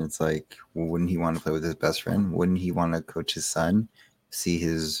Guzman. It's like, wouldn't he want to play with his best friend? Wouldn't he want to coach his son, see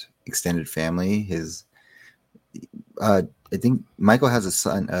his extended family? I think Michael has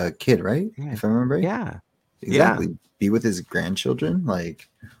a kid, right? Yeah. If I remember right. Yeah. Exactly. Yeah. Be with his grandchildren. Like,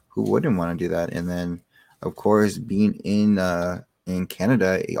 who wouldn't want to do that? And then, of course, being in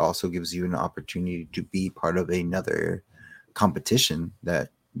Canada, it also gives you an opportunity to be part of another competition that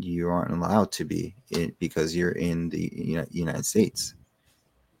you aren't allowed to be in because you're in the United States.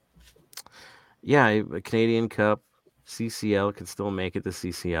 Yeah, a Canadian Cup, CCL can still make it to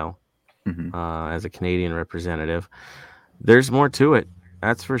CCL as a Canadian representative. There's more to it,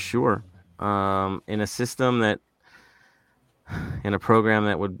 that's for sure. In a system in a program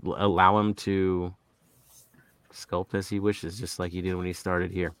that would allow him to sculpt as he wishes, just like he did when he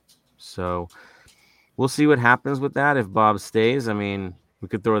started here. So we'll see what happens with that if Bob stays. I mean, we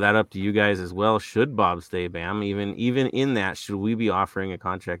could throw that up to you guys as well. Should Bob stay, Bam? Even in that, should we be offering a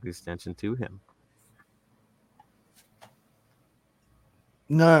contract extension to him?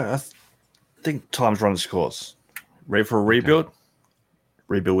 No, I think time's run its course. Ready for a rebuild? Okay.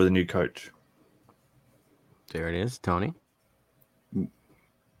 Rebuild with a new coach. There it is, Tony.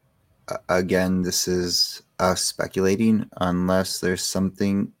 Again, this is us speculating unless there's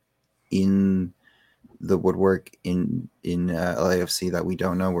something in the woodwork in LAFC that we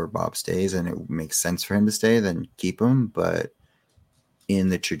don't know where Bob stays and it makes sense for him to stay, then keep him. But in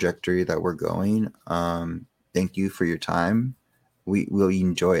the trajectory that we're going, thank you for your time. We will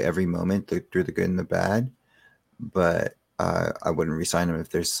enjoy every moment through the good and the bad, but I wouldn't resign him if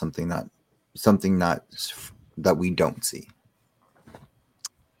there's something not that we don't see.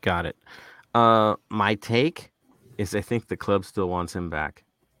 Got it. My take is I think the club still wants him back.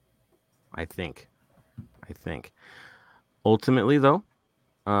 I think. Ultimately, though,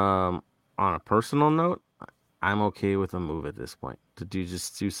 on a personal note, I'm okay with a move at this point to do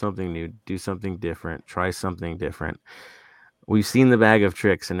something new, do something different, try something different. We've seen the bag of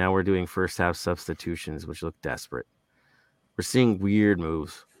tricks, and now we're doing first half substitutions, which look desperate. We're seeing weird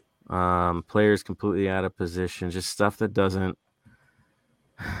moves, players completely out of position, just stuff that doesn't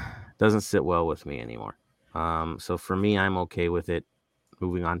sit well with me anymore. So for me, I'm okay with it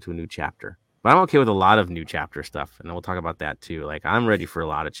moving on to a new chapter. But I'm okay with a lot of new chapter stuff, and we'll talk about that too. Like, I'm ready for a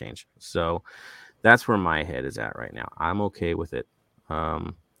lot of change. So that's where my head is at right now. I'm okay with it.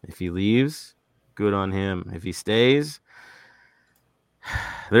 If he leaves, good on him. If he stays,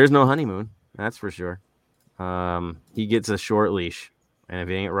 there's no honeymoon. That's for sure. He gets a short leash, and if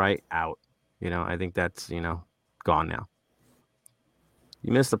it ain't right, out. I think that's, gone now.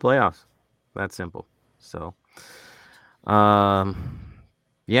 You missed the playoffs. That's simple. So,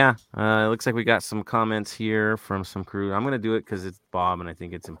 yeah, it looks like we got some comments here from some crew. I'm going to do it because it's Bob, and I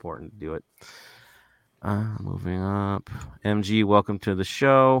think it's important to do it. Moving up. MG, welcome to the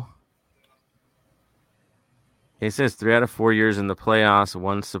show. He says 3 out of 4 years in the playoffs,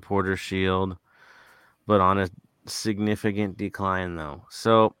 1 supporter shield, but on a significant decline, though.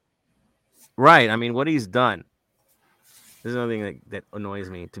 So, right, I mean, what he's done, this is another thing that annoys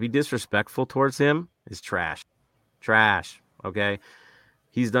me. To be disrespectful towards him is trash. Trash, okay?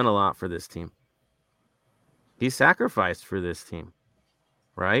 He's done a lot for this team. He sacrificed for this team,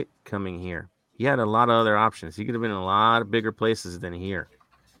 right? Coming here. He had a lot of other options. He could have been in a lot of bigger places than here.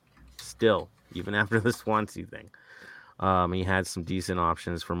 Still, even after the Swansea thing. He had some decent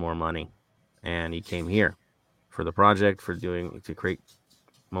options for more money. And he came here for the project, to create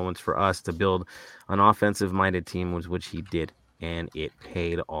moments for us to build an offensive-minded team, which he did. And it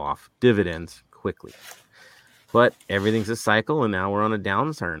paid off dividends quickly. But everything's a cycle, and now we're on a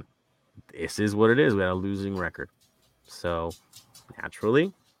downturn. This is what it is. We had a losing record. So,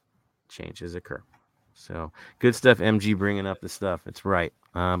 naturally, changes occur. So, good stuff, MG, bringing up the stuff. It's right.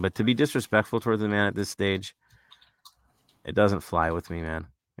 But to be disrespectful towards the man at this stage, it doesn't fly with me, man.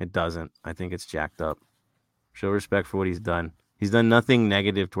 It doesn't. I think it's jacked up. Show respect for what he's done. He's done nothing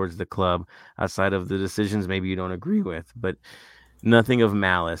negative towards the club outside of the decisions maybe you don't agree with, but nothing of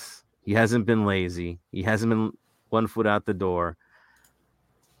malice. He hasn't been lazy. He hasn't been 1 foot out the door.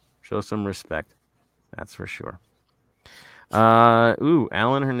 Show some respect. That's for sure.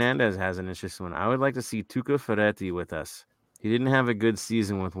 Alan Hernandez has an interesting one. I would like to see Tuca Ferretti with us. He didn't have a good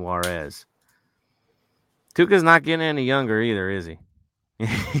season with Juarez. Tuca's not getting any younger either, is he?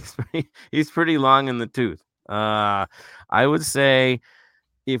 He's pretty long in the tooth. I would say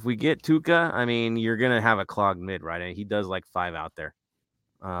if we get Tuca, I mean, you're going to have a clogged mid, right? He does like 5 out there.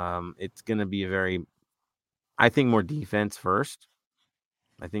 It's going to be I think more defense first.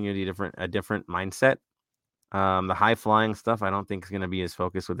 I think you need a different mindset. The high flying stuff, I don't think is going to be his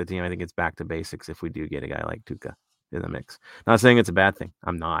focus with the team. I think it's back to basics if we do get a guy like Tuca in the mix. Not saying it's a bad thing.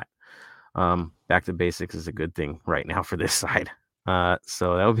 I'm not. Back to basics is a good thing right now for this side.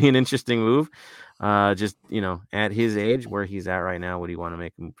 So that would be an interesting move. Just, at his age, where he's at right now, would he want to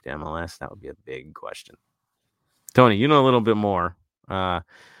make a move to MLS? That would be a big question. Tony, you know a little bit more.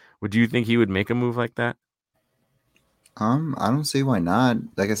 Would you think he would make a move like that? I don't see why not.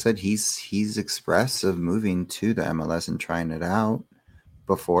 Like I said, he's expressed of moving to the MLS and trying it out.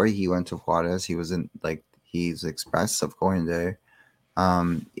 Before he went to Juarez, he's expressed of going there.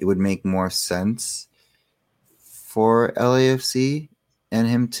 It would make more sense for LAFC and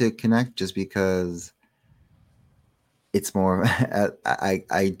him to connect just because it's more.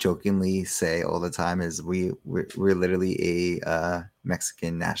 I jokingly say all the time is we're literally a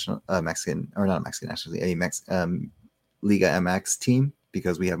Mexican national Mexican or not Mexican nationally a Liga MX team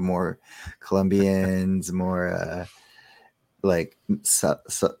because we have more Colombians, more South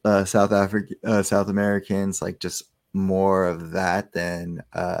Americans, like just more of that than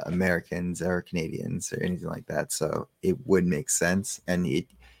Americans or Canadians or anything like that. So it would make sense, and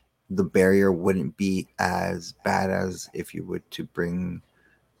the barrier wouldn't be as bad as if you would to bring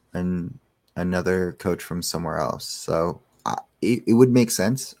another coach from somewhere else. So it would make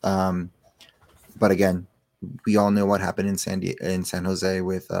sense. But again, we all know what happened in San Jose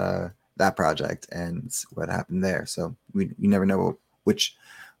with that project and what happened there. So you never know which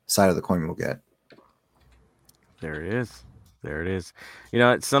side of the coin we'll get. There it is.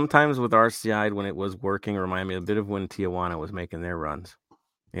 Sometimes with our side when it was working, remind me a bit of when Tijuana was making their runs.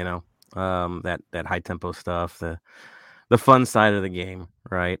 That high tempo stuff, the fun side of the game,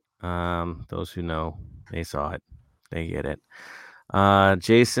 right? Those who know, they saw it, they get it.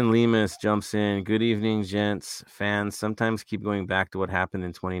 Jason Lemus jumps in. Good evening, gents. Fans sometimes keep going back to what happened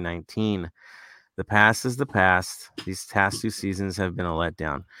in 2019. The past is the past. These past 2 seasons have been a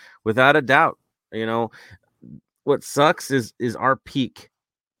letdown. Without a doubt. What sucks is our peak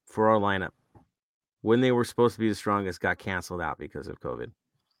for our lineup when they were supposed to be the strongest got canceled out because of COVID.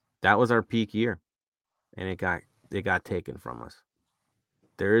 That was our peak year, and it got taken from us.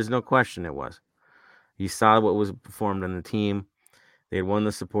 There is no question it was. You saw what was performed on the team. They had won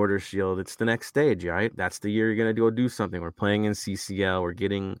the Supporters Shield. It's the next stage, right? That's the year you're going to go do something. We're playing in CCL. We're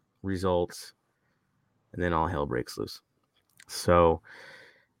getting results. And then all hell breaks loose. So,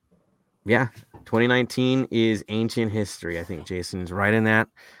 yeah, 2019 is ancient history. I think Jason's right in that.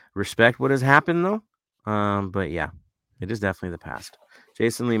 Respect what has happened, though. But, yeah, it is definitely the past.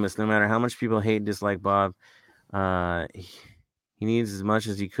 Jason Lemus, no matter how much people hate and dislike Bob, he needs as much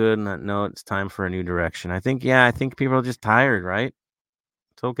as he could. No, it's time for a new direction. I think people are just tired, right?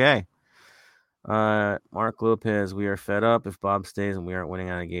 It's okay. Mark Lopez, we are fed up. If Bob stays and we aren't winning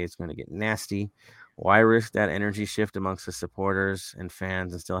out of the gate, it's going to get nasty. Why risk that energy shift amongst the supporters and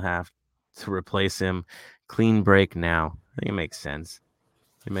fans and still have to replace him? Clean break now. I think it makes sense.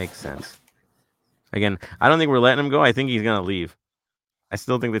 It makes sense. Again, I don't think we're letting him go. I think he's going to leave. I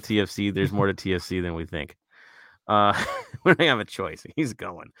still think the TFC, there's more to TFC than we think. We don't have a choice. He's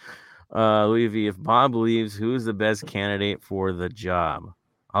going. Louis V, if Bob leaves, who's the best candidate for the job?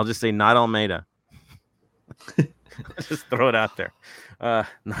 I'll just say not Almeida. Just throw it out there.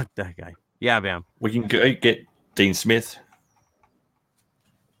 Not that guy. Yeah, Bam. We can go get Dean Smith.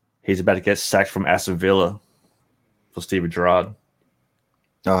 He's about to get sacked from Aston Villa for Steven Gerrard.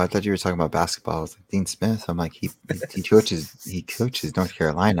 Oh, I thought you were talking about basketball. I was like, Dean Smith. I'm like, he coaches North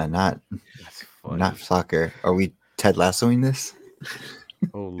Carolina, not soccer. Are we Ted Lassoing this?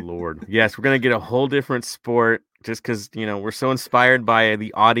 Oh Lord. Yes, we're gonna get a whole different sport just because we're so inspired by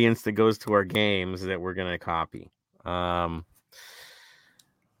the audience that goes to our games that we're gonna copy. My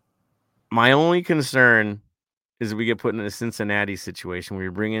only concern is we get put in a Cincinnati situation where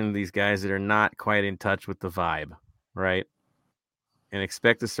you bring in these guys that are not quite in touch with the vibe, right? And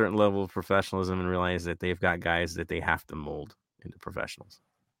expect a certain level of professionalism and realize that they've got guys that they have to mold into professionals.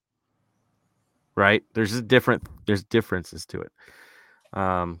 Right? There's differences to it.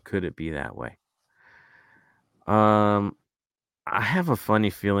 Could it be that way? I have a funny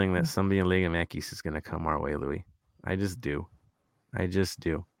feeling that somebody in Liga MX is going to come our way, Louis. I just do. I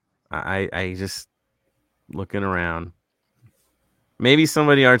just looking around. Maybe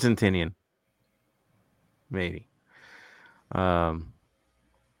somebody Argentinian. Maybe.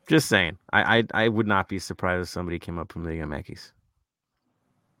 Just saying. I would not be surprised if somebody came up from Liga MX.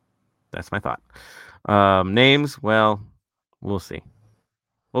 That's my thought. Names, well, we'll see.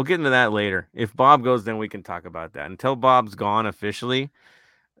 We'll get into that later. If Bob goes, then we can talk about that. Until Bob's gone officially,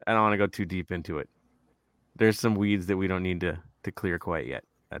 I don't want to go too deep into it. There's some weeds that we don't need to clear quite yet.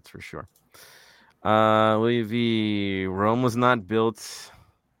 That's for sure. Louis V. Rome was not built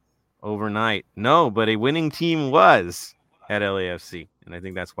overnight. No, but a winning team was at LAFC. And I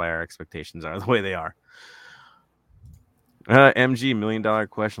think that's why our expectations are the way they are. MG, $1 million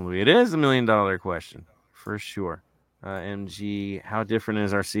question, Louis. It is $1 million question, for sure. MG, how different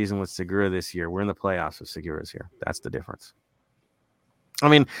is our season with Segura this year? We're in the playoffs if Segura's here. That's the difference. I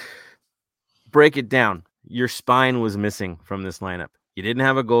mean, break it down. Your spine was missing from this lineup. You didn't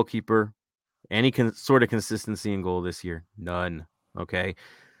have a goalkeeper. Any sort of consistency in goal this year? None. Okay.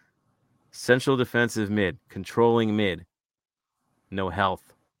 Central defensive mid, controlling mid. No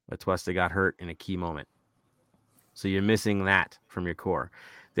health. Atuesta got hurt in a key moment. So you're missing that from your core.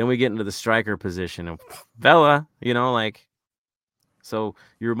 Then we get into the striker position of Vela, so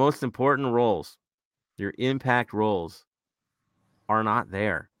your most important roles, your impact roles are not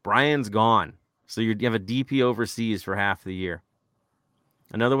there. Brian's gone. So you have a DP overseas for half the year.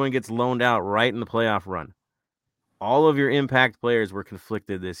 Another one gets loaned out right in the playoff run. All of your impact players were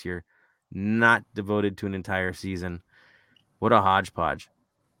conflicted this year, not devoted to an entire season. What a hodgepodge.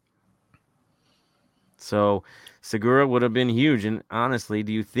 So Segura would have been huge. And honestly,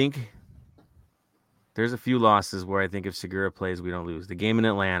 do you think there's a few losses where I think if Segura plays, we don't lose? The game in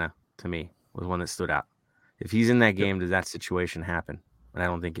Atlanta, to me, was one that stood out. If he's in that game, does that situation happen? And I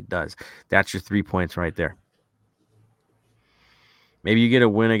don't think it does. That's your 3 points right there. Maybe you get a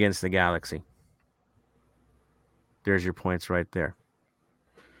win against the Galaxy. There's your points right there.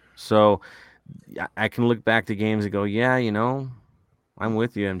 So I can look back to games and go, yeah, I'm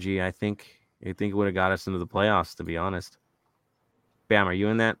with you, MG. I think it would have got us into the playoffs, to be honest. Bam, are you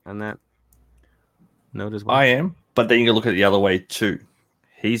on that note as well? I am, but then you can look at it the other way too.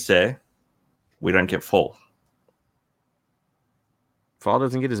 He's there. We don't get Fall. Fall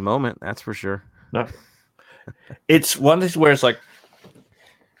doesn't get his moment, that's for sure. No. It's one of these where it's like,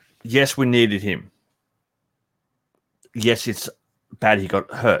 yes, we needed him. Yes, it's bad he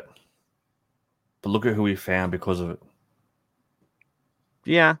got hurt. But look at who we found because of it.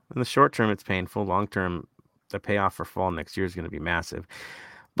 Yeah, in the short term, it's painful. Long term, the payoff for Fall next year is going to be massive.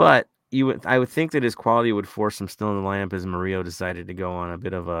 But I would think that his quality would force him still in the lineup as Murillo decided to go on a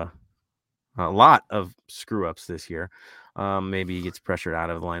bit of a lot of screw-ups this year. Maybe he gets pressured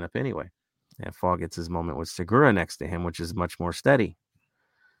out of the lineup anyway. And Fall gets his moment with Segura next to him, which is much more steady.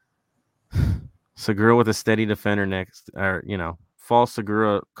 Segura with a steady defender next, Fall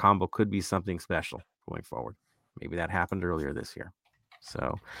Segura combo could be something special going forward. Maybe that happened earlier this year.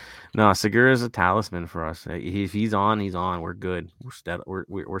 So, no, Segura is a talisman for us. If he's on, he's on. We're good.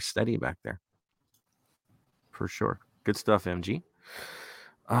 We're steady back there. For sure. Good stuff, MG.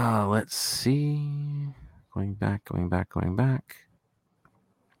 Let's see. Going back.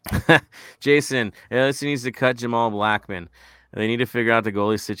 Jason, LSU needs to cut Jamal Blackman. They need to figure out the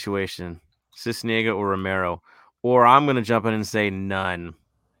goalie situation. Cisniega or Romero. Or I'm going to jump in and say none.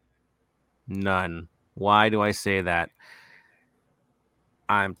 None. Why do I say that?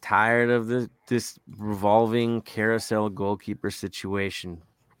 I'm tired of this revolving carousel goalkeeper situation.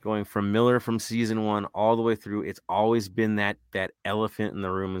 Going from Miller from season 1 all the way through, it's always been that elephant in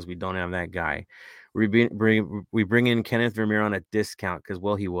the room is we don't have that guy. We bring in Kenneth Vermeer on a discount because,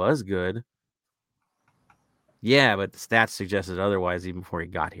 well, he was good. Yeah, but the stats suggested otherwise even before he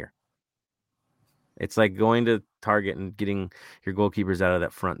got here. It's like going to Target and getting your goalkeepers out of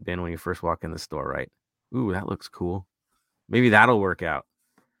that front bin when you first walk in the store, right? Ooh, that looks cool. Maybe that'll work out.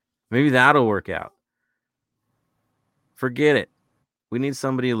 Forget it. We need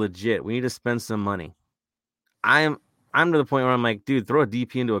somebody legit. We need to spend some money. I'm to the point where I'm like, dude, throw a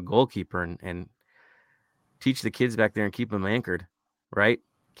DP into a goalkeeper and teach the kids back there and keep them anchored, right?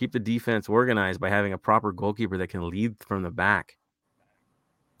 Keep the defense organized by having a proper goalkeeper that can lead from the back.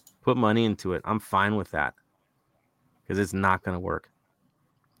 Put money into it. I'm fine with that because it's not going to work.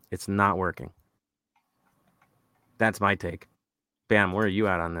 It's not working. That's my take. Bam, where are you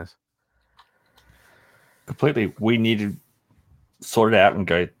at on this? Completely. We need to sort it out and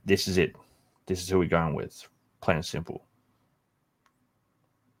go, this is it. This is who we're going with. Plain and simple.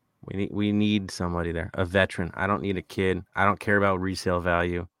 We need somebody there, a veteran. I don't need a kid. I don't care about resale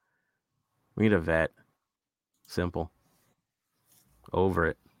value. We need a vet. Simple. Over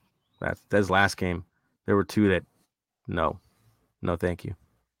it. That's last game. There were 2 that no, thank you.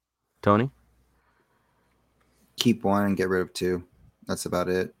 Tony? Keep 1 and get rid of 2. That's about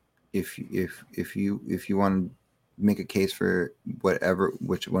it. If you want to make a case for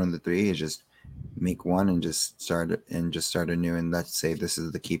which one of the 3 is, just make 1 and just start anew, and let's say this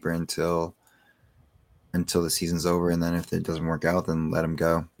is the keeper until the season's over, and then if it doesn't work out, then let him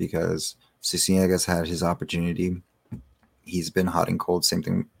go, because Cisniega's had his opportunity. He's been hot and cold, same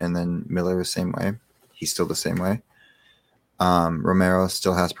thing, and then Miller the same way. He's still the same way. Romero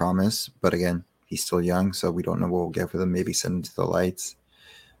still has promise, but again, he's still young, so we don't know what we'll get for them. Maybe send him to the lights.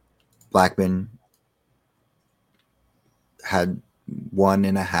 Blackman had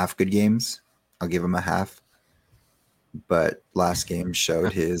 1.5 good games. I'll give him a half. But last game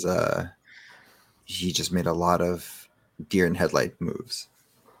showed his he just made a lot of deer in headlight moves.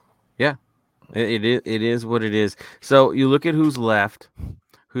 Yeah. It is what it is. So you look at who's left.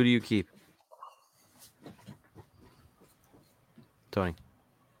 Who do you keep? Tony.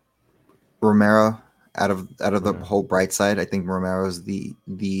 Romero, out of the whole bright side, I think Romero's the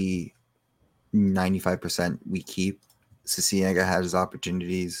 95% we keep. Cisniega had his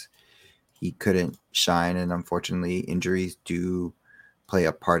opportunities. He couldn't shine, and unfortunately injuries do play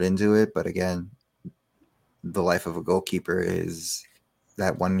a part into it. But again, the life of a goalkeeper is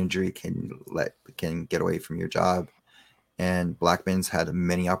that one injury can get away from your job. And Blackman's had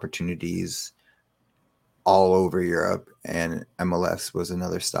many opportunities all over Europe, and MLS was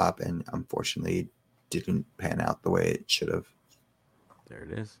another stop, and unfortunately didn't pan out the way it should have. There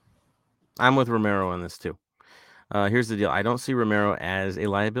it is. I'm with Romero on this too. Here's the deal. I don't see Romero as a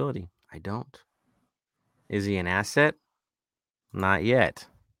liability. I don't. Is he an asset? Not yet.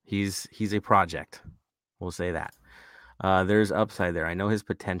 He's a project. We'll say that. There's upside there. I know his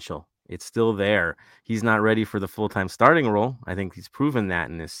potential. It's still there. He's not ready for the full-time starting role. I think he's proven that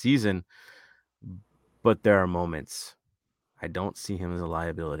in this season. But there are moments. I don't see him as a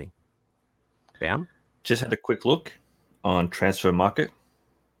liability. Bam? Just had a quick look on Transfer Market.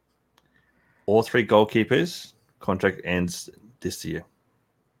 All 3 goalkeepers contract ends this year.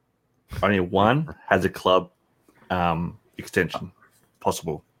 Only one has a club extension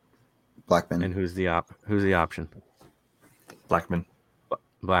possible. Blackman. And who's the option? Blackman.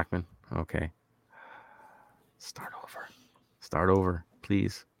 Blackman. Okay. Start over,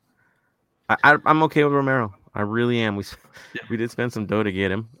 please. I'm okay with Romero. I really am. We did spend some dough to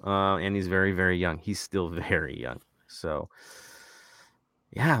get him, and he's very, very young. He's still very young. So,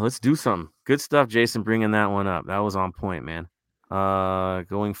 yeah, let's do something. Good stuff, Jason, bringing that one up. That was on point, man.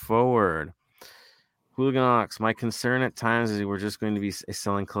 Going forward, Hooliganox. My concern at times is we're just going to be a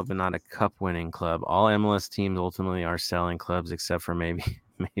selling club and not a cup-winning club. All MLS teams ultimately are selling clubs, except for maybe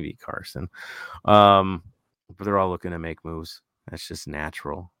Carson. But they're all looking to make moves. That's just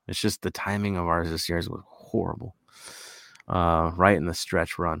natural. It's just the timing of ours this year was horrible. Right in the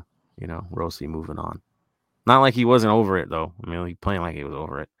stretch run, Rossi moving on. Not like he wasn't over it, though. I mean, he playing like he was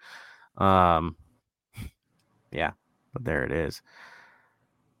over it. Yeah, but there it is.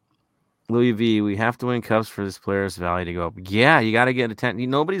 Louis V, we have to win cups for this player's value to go up. Yeah, you got to get attention.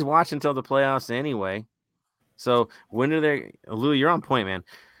 Nobody's watching until the playoffs anyway. So when do they? Louis, you're on point, man.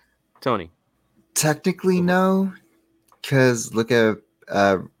 Tony. Technically, no, because look at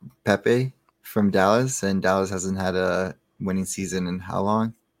Pepe from Dallas, and Dallas hasn't had a winning season in how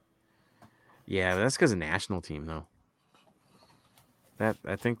long? Yeah, but that's because of national team, though.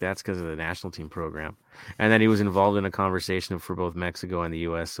 I think that's because of the national team program, and then he was involved in a conversation for both Mexico and the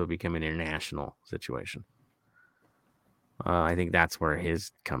U.S., so it became an international situation. I think that's where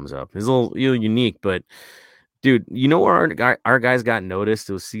his comes up. It's a little unique, but dude, you know where our guys got noticed?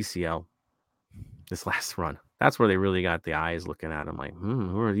 It was CCL. This last run, that's where they really got the eyes looking at him. Like,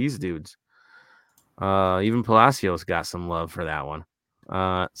 who are these dudes? Even Palacios got some love for that one.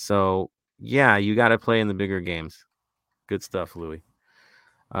 So yeah, you got to play in the bigger games. Good stuff, Louis.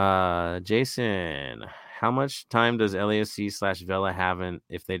 Jason, how much time does LAFC / Vela have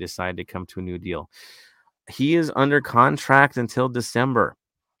if they decide to come to a new deal? He is under contract until December.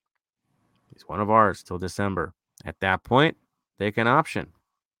 He's one of ours till December. At that point, they can option.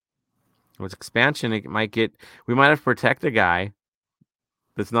 With expansion, we might have to protect a guy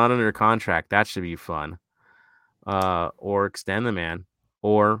that's not under contract. That should be fun. Or extend the man,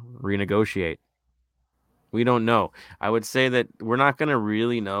 or renegotiate. We don't know. I would say that we're not going to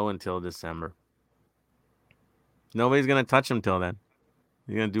really know until December. Nobody's going to touch him till then.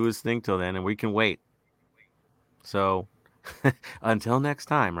 He's going to do his thing till then, and we can wait. So until next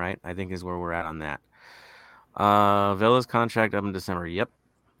time, right? I think is where we're at on that. Vela's contract up in December. Yep,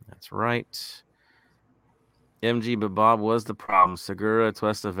 that's right. MG, but Bob was the problem. Segura,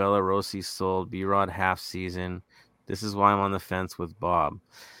 Tuesta, Vela, Rossi sold. B-Rod half season. This is why I'm on the fence with Bob.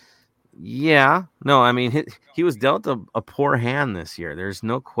 Yeah. No, I mean, he was dealt a poor hand this year. There's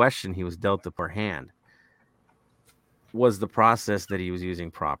no question he was dealt a poor hand. Was the process that he was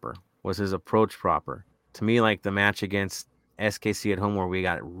using proper? Was his approach proper? To me, like the match against SKC at home where we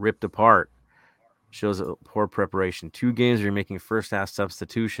got ripped apart shows a poor preparation. 2 games where you're making first half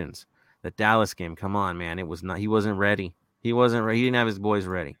substitutions. The Dallas game, come on, man. He wasn't ready. He wasn't ready. He didn't have his boys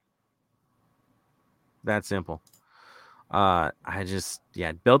ready. That simple. Dealt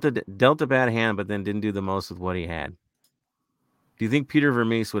a bad hand, but then didn't do the most with what he had. Do you think Peter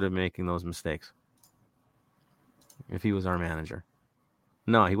Vermees would have been making those mistakes if he was our manager?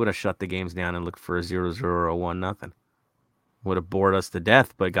 No, he would have shut the games down and looked for a 0-0 or a 1-0. Would have bored us to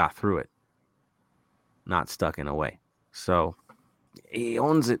death, but got through it. Not stuck in a way. So he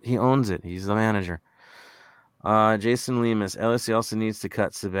owns it. He's the manager. Jason Lemus. LSC also needs to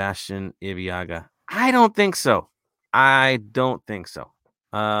cut Sebastian Ibeagha. I don't think so.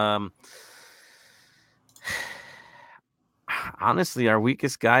 Honestly, our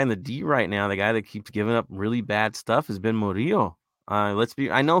weakest guy in the D right now, the guy that keeps giving up really bad stuff, has been Murillo.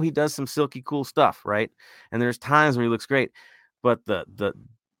 I know he does some silky cool stuff, right? And there's times where he looks great, but the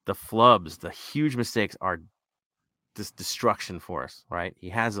flubs, the huge mistakes are this destruction for us, right? He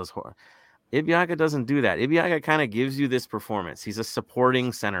has those. Ibeagha doesn't do that. Ibeagha kind of gives you this performance. He's a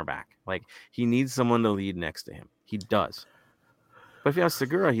supporting center back. Like, he needs someone to lead next to him. He does. But if you have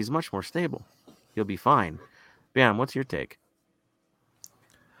Segura, he's much more stable. He'll be fine. Bam, what's your take?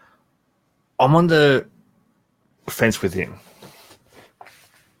 I'm on the fence with him.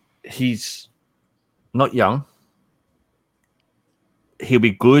 He's not young. He'll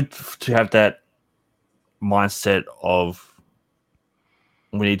be good to have that mindset of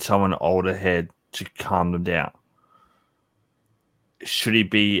we need someone older head to calm them down. Should he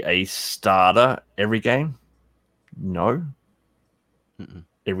be a starter every game? No. Mm-mm.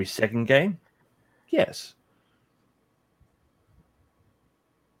 Every second game? Yes.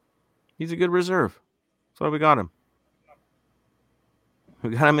 He's a good reserve. That's why we got him. We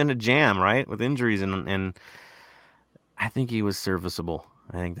got him in a jam, right? With injuries, and I think he was serviceable.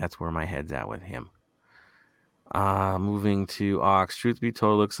 I think that's where my head's at with him. Moving to Ox. Truth be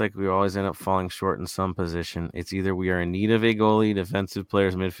told, looks like we always end up falling short in some position. It's either we are in need of a goalie, defensive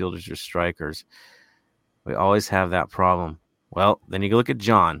players, midfielders, or strikers. We always have that problem. Well, then you can look at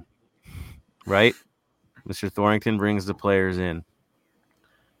John, right? Mr. Thorrington brings the players in.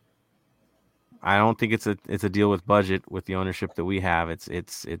 I don't think it's a deal with budget with the ownership that we have.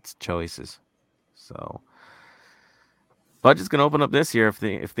 It's choices. So budget's gonna open up this year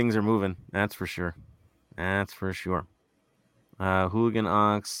if things are moving. That's for sure. Hooligan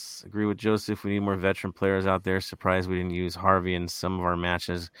Ox, agree with Joseph. We need more veteran players out there. Surprised we didn't use Harvey in some of our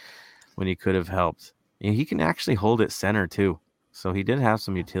matches when he could have helped. And he can actually hold at center too, so he did have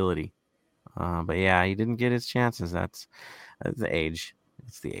some utility. But yeah, he didn't get his chances. That's the age.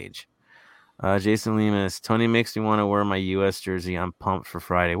 It's the age. Jason Lemus, Tony makes me want to wear my U.S. jersey. I'm pumped for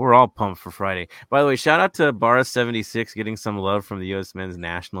Friday. We're all pumped for Friday. By the way, shout out to Barra76 getting some love from the U.S. men's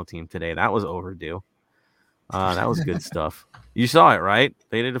national team today. That was overdue. That was good stuff. You saw it, right?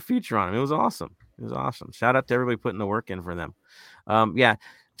 They did a feature on him. It was awesome. It was awesome. Shout out to everybody putting the work in for them. Yeah,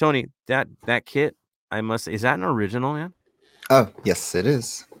 Tony, that kit, I must say, is that an original, man? Oh, yes, it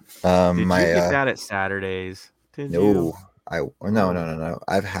is. Did you get that at Saturdays? No. No.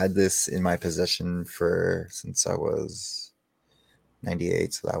 I've had this in my possession since I was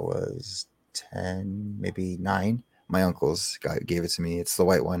 98, so that was 10, maybe 9. My uncle's gave it to me. It's the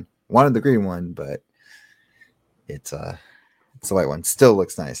white one. Wanted the green one, but it's the white one. Still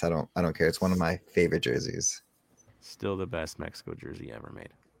looks nice. I don't care. It's one of my favorite jerseys. Still the best Mexico jersey ever made.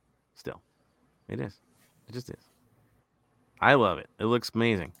 Still. It is. It just is. I love it. It looks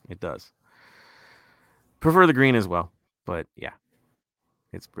amazing. It does. Prefer the green as well, but yeah.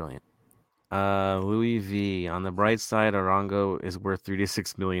 It's brilliant. Louis V. On the bright side, Arango is worth 3 to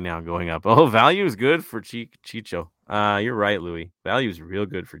 6 million now, going up. Oh, value is good for Chicho. You're right, Louis. Value is real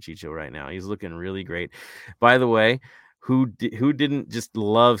good for Chicho right now. He's looking really great. By the way, who didn't just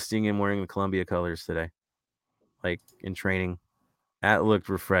love seeing him wearing the Columbia colors today? Like in training, that looked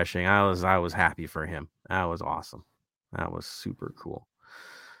refreshing. I was happy for him. That was awesome. That was super cool.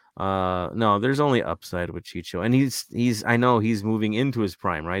 No, there's only upside with Chicho, and he's I know he's moving into his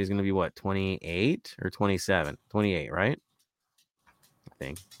prime, right? He's going to be what, 28 or 27? 28, right? I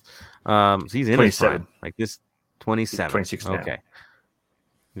think. So he's in his prime, like this 27. 26 now. Okay.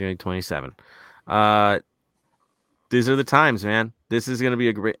 Doing 27. These are the times, man. This is going to be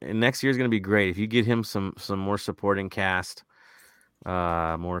a great. Next year is going to be great if you get him some more supporting cast,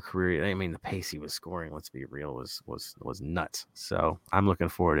 more career. I mean, the pace he was scoring, let's be real, was nuts. So I'm looking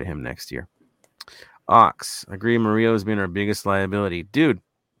forward to him next year. Ox, agree. Murillo has been our biggest liability, dude.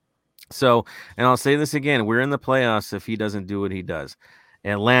 So, and I'll say this again: we're in the playoffs if he doesn't do what he does.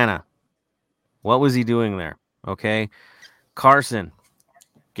 Atlanta, what was he doing there? Okay, Carson,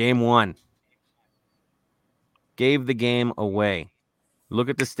 game 1. Gave the game away. Look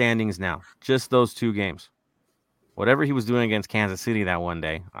at the standings now. Just those 2 games. Whatever he was doing against Kansas City that one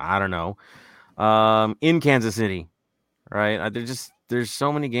day, I don't know. In Kansas City, right? There's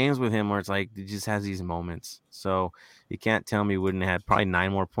so many games with him where it's like he just has these moments. So you can't tell me he wouldn't have had probably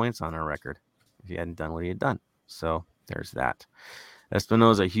 9 more points on our record if he hadn't done what he had done. So there's that.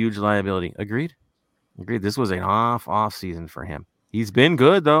 Espinoza, huge liability. Agreed. This was an off season for him. He's been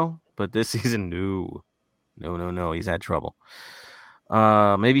good though, but this season, no. He's had trouble.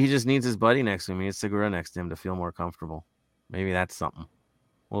 Maybe he just needs his buddy next to him. He needs Segura next to him to feel more comfortable. Maybe that's something.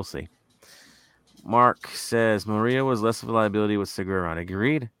 We'll see. Mark says Maria was less of a liability with Segura around.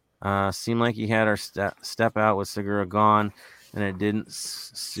 Agreed. Seemed like he had our step out with Segura gone, and it didn't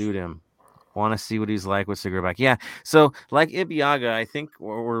suit him. Want to see what he's like with Segura back. Yeah. So like Ibeagha, I think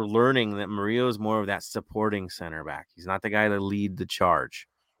we're learning that Murillo is more of that supporting center back. He's not the guy to lead the charge.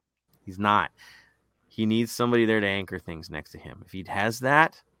 He's not. He needs somebody there to anchor things next to him. If he has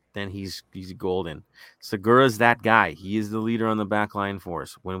that, then he's golden. Segura's that guy. He is the leader on the back line for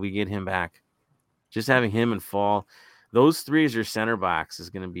us when we get him back. Just having him and Fall, those 3 as your center backs is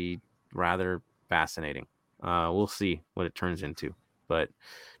going to be rather fascinating. We'll see what it turns into. But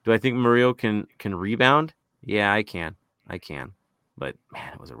do I think Murillo can rebound? Yeah, I can. But,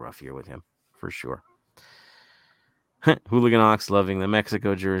 man, it was a rough year with him, for sure. Hooligan Ox loving the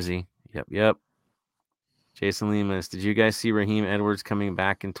Mexico jersey. Yep. Jason Lemus, did you guys see Raheem Edwards coming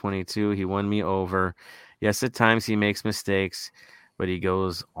back in 22? He won me over. Yes, at times he makes mistakes, but he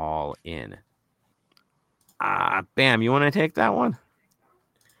goes all in. Bam, you want to take that one?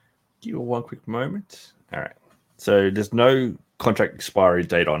 Give me one quick moment. All right. So there's no contract expiry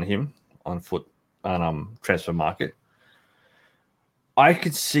date on him on transfer market. I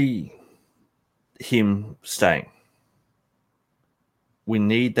could see him staying. We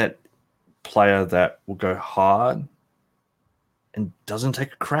need that player that will go hard and doesn't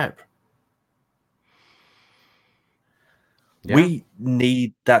take a crap. Yeah. We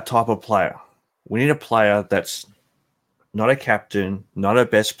need that type of player. We need a player that's not a captain, not a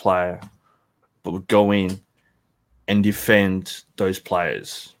best player, but would go in and defend those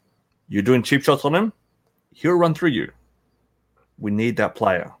players. You're doing cheap shots on him, he'll run through you. We need that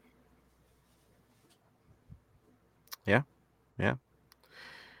player. Yeah.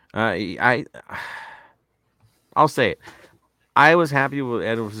 I'll say it. I was happy with what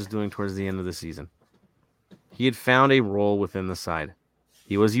Edwards was doing towards the end of the season. He had found a role within the side.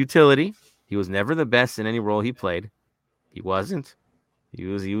 He was utility. He was never the best in any role he played. He wasn't. He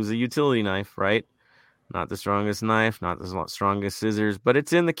was a utility knife, right? Not the strongest knife, not the strongest scissors, but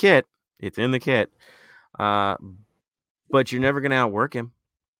it's in the kit. But you're never going to outwork him.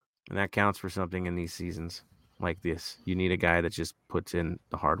 And that counts for something in these seasons like this. You need a guy that just puts in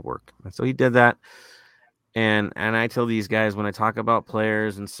the hard work. And so he did that. And I tell these guys when I talk about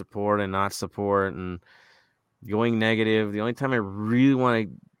players and support and not support and going negative, the only time I really want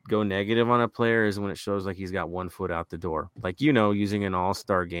to go negative on a player is when it shows like he's got 1 foot out the door. Like, using an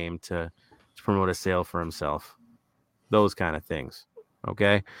all-star game to promote a sale for himself. Those kind of things.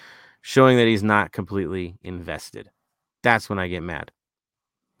 Okay? Showing that he's not completely invested. That's when I get mad.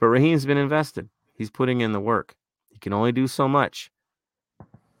 But Raheem's been invested. He's putting in the work. He can only do so much.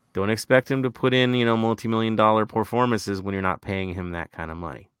 Don't expect him to put in, multi-million-dollar performances when you're not paying him that kind of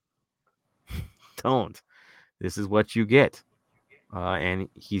money. Don't. This is what you get. And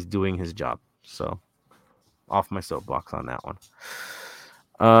he's doing his job. So, off my soapbox on that one.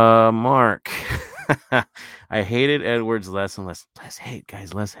 Mark. I hated Edwards less and less. Less hate,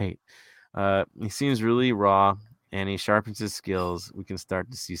 guys. Less hate. He seems really raw, and he sharpens his skills. We can start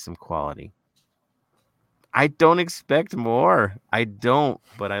to see some quality. I don't expect more. I don't,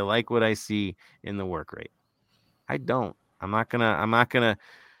 but I like what I see in the work rate. I don't. I'm not gonna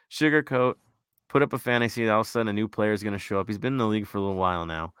sugarcoat, put up a fantasy that all of a sudden a new player is gonna show up. He's been in the league for a little while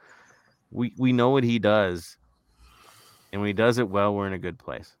now. We know what he does, and when he does it well, we're in a good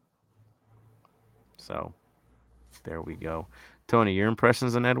place. So there we go. Tony, your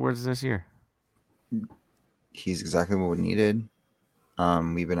impressions on Edwards this year? He's exactly what we needed.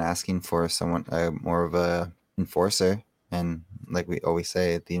 We've been asking for someone more of a enforcer, and like we always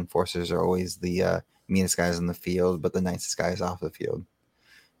say, the enforcers are always the meanest guys on the field, but the nicest guys off the field,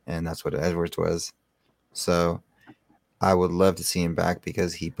 and that's what Edwards was. So I would love to see him back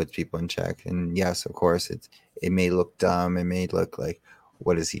because he puts people in check. And yes, of course, it may look dumb, it may look like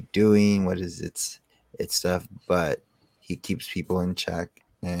what is he doing, what is it's stuff, but he keeps people in check,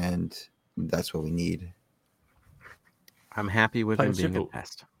 and that's what we need. I'm happy with him being a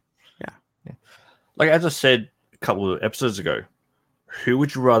pest. Yeah. Like as I said a couple of episodes ago, who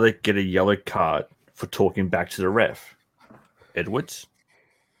would you rather get a yellow card for talking back to the ref? Edwards,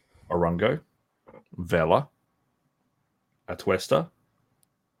 Orongo, Vela, Atuesta?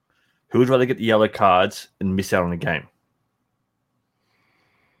 Who would rather get the yellow cards and miss out on the game?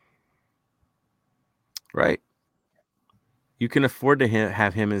 Right. You can afford to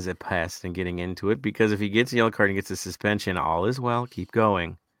have him as a pest and getting into it, because if he gets a yellow card and gets a suspension, all is well. Keep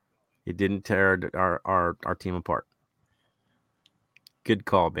going. It didn't tear our team apart. Good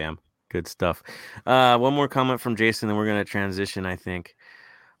call, Bam. Good stuff. One more comment from Jason, then we're going to transition, I think.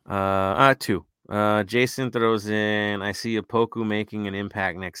 2. Jason throws in, I see Opoku making an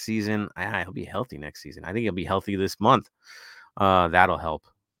impact next season. He'll be healthy next season. I think he'll be healthy this month. That'll help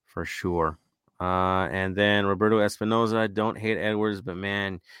for sure. And then Roberto Espinoza, don't hate Edwards, but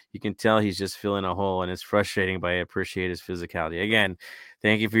man, you can tell he's just filling a hole, and it's frustrating, but I appreciate his physicality. Again,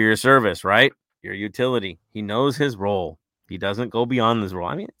 thank you for your service, right? Your utility. He knows his role. He doesn't go beyond his role.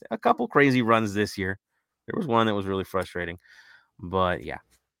 I mean, a couple crazy runs this year. There was one that was really frustrating, but yeah.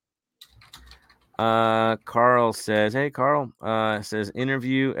 Carl says, hey, Carl, says,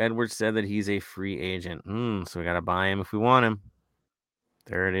 interview, Edwards said that he's a free agent. So we got to buy him if we want him.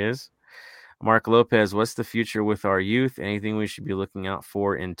 There it is. Mark Lopez, what's the future with our youth? Anything we should be looking out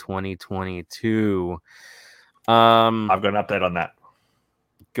for in 2022? I've got an update on that.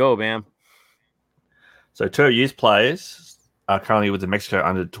 Go, Bam. So 2 youth players are currently with the Mexico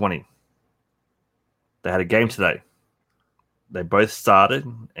under 20. They had a game today. They both started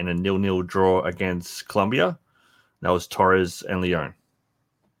in a 0-0 draw against Colombia. That was Torres and Leon.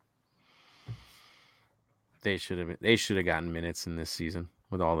 They should have gotten minutes in this season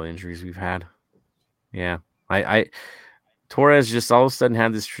with all the injuries we've had. Yeah. Torres just all of a sudden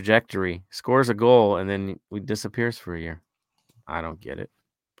had this trajectory, scores a goal, and then he disappears for a year. I don't get it.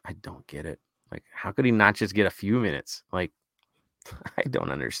 Like, how could he not just get a few minutes? Like, I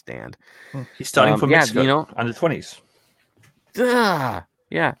don't understand. He's starting for Mexico, under 20s.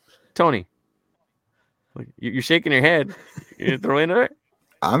 Yeah. Tony, you're shaking your head. You're throwing it?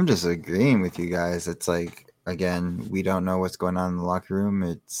 I'm just agreeing with you guys. It's like, again, we don't know what's going on in the locker room.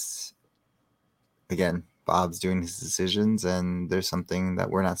 It's, again, Bob's doing his decisions, and there's something that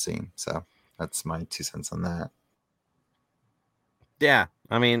we're not seeing. So that's my 2 cents on that. Yeah,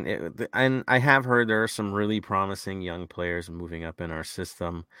 I mean, and I have heard there are some really promising young players moving up in our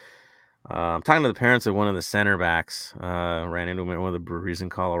system. I'm talking to the parents of one of the center backs. Ran into him at one of the breweries in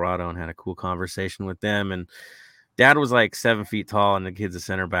Colorado and had a cool conversation with them. And Dad was like 7 feet tall, and the kid's a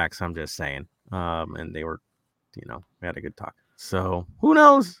center back. So I'm just saying. And they were, we had a good talk. So who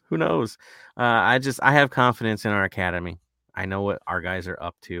knows? I have confidence in our academy. I know what our guys are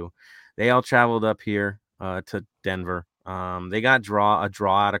up to. They all traveled up here to Denver. They got a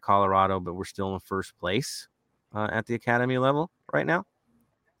draw out of Colorado, but we're still in first place at the academy level right now.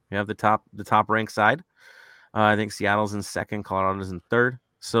 We have the top ranked side. I think Seattle's in second, Colorado's in third.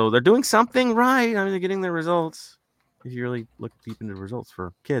 So they're doing something right. I mean, they're getting their results. If you really look deep into the results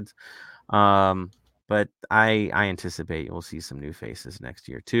for kids, but I anticipate we'll see some new faces next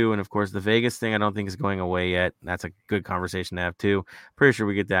year too. And of course, the Vegas thing I don't think is going away yet. That's a good conversation to have too. Pretty sure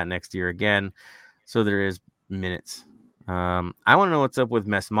we get that next year again. So there is minutes. I want to know what's up with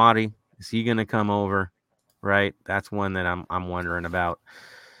Mesmati. Is he going to come over? Right, that's one that I'm wondering about.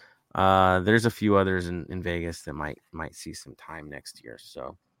 There's a few others in Vegas that might see some time next year.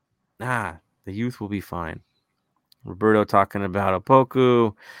 So, the youth will be fine. Roberto talking about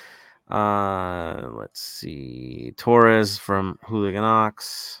Opoku. Let's see. Torres from Hooligan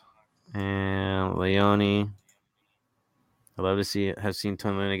Ox and Leone. I'd love to have seen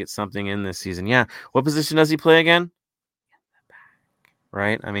Tony get something in this season. Yeah. What position does he play again?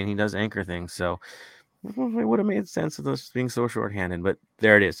 Right. I mean, he does anchor things. So it would have made sense of those being so shorthanded, but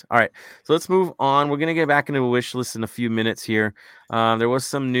there it is. All right. So let's move on. We're going to get back into a wish list in a few minutes here. There was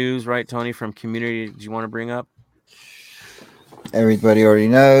some news, right, Tony, from community. Do you want to bring up? Everybody already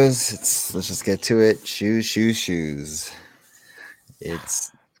knows. Let's just get to it. Shoes.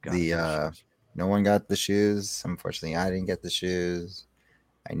 It's no one got the shoes. Unfortunately, I didn't get the shoes.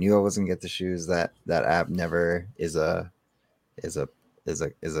 I knew I wasn't gonna get the shoes. That app never is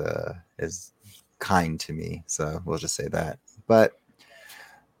kind to me. So we'll just say that. But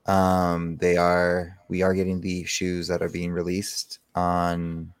we are getting the shoes that are being released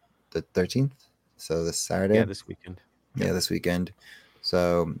on the 13th. So this Saturday. Yeah, this weekend. Yeah, this weekend.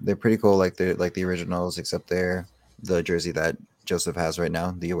 So they're pretty cool, like the originals, except they're the jersey that Joseph has right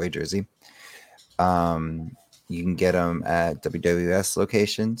now, the away jersey. You can get them at WWS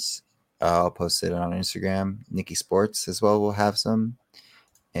locations. I'll post it on Instagram. Nikki Sports as well will have some,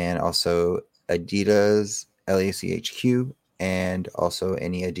 and also Adidas, LACHQ, and also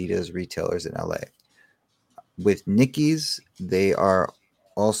any Adidas retailers in LA. With Nikki's, they are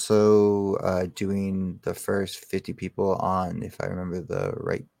also doing the first 50 people on, if I remember the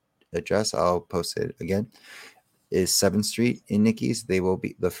right address, I'll post it again, is 7th Street in Nikki's. They will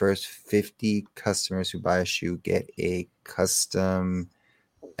be the first 50 customers who buy a shoe get a custom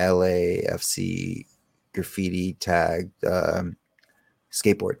LAFC graffiti tagged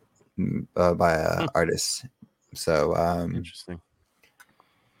skateboard by an artist. So interesting.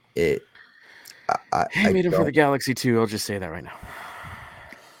 I made it for the Galaxy too. I'll just say that right now.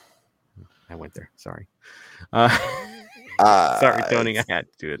 I went there. Sorry. Sorry, Tony. I had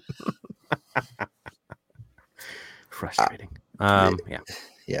to do it. Frustrating.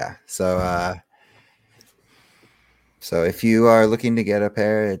 Yeah. So if you are looking to get a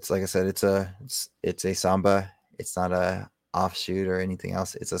pair, it's like I said, it's a Samba. It's not a offshoot or anything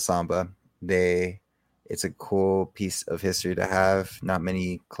else. It's a Samba. It's a cool piece of history to have. Not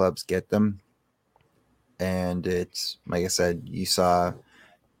many clubs get them. And it's, like I said, you saw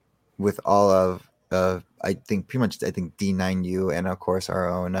with all of I think D9U and of course our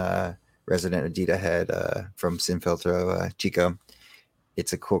own resident Adidas head from Sinfiltro, Chico.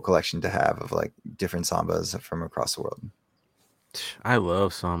 It's a cool collection to have of like different Sambas from across the world. I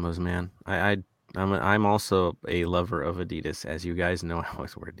love Sambas, man. I'm also a lover of Adidas. As you guys know, I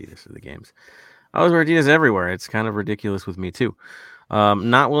always wear Adidas to the games. I always wear Adidas everywhere. It's kind of ridiculous with me too.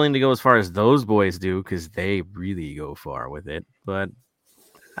 Not willing to go as far as those boys do because they really go far with it. But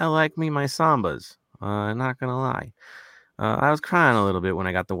I like me my Sambas. Not gonna lie. I was crying a little bit when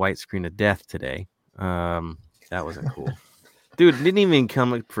I got the white screen of death today. That wasn't cool. Dude, it didn't even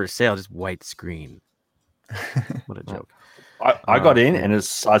come up for sale, just white screen. What a joke. I got in and it's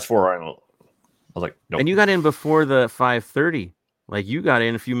size 4 only. I was like, nope. And you got in before the 5:30. Like you got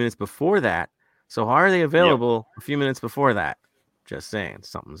in a few minutes before that. So how are they available a few minutes before that? Just saying,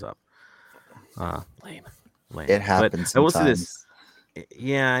 something's up. Lame. It happens. But I will say this.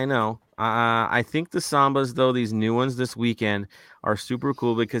 Yeah, I know. I think the Sambas, though, these new ones this weekend are super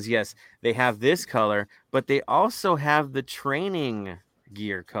cool because, yes, they have this color, but they also have the training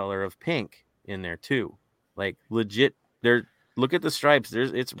gear color of pink in there, too. Like, legit, look at the stripes.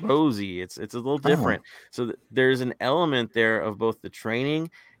 It's rosy. It's a little different. So there's an element there of both the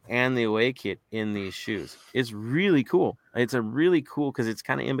training and the away kit in these shoes. It's really cool. It's a really cool because it's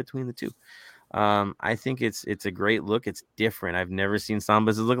kind of in between the two. I think it's a great look. It's different. I've never seen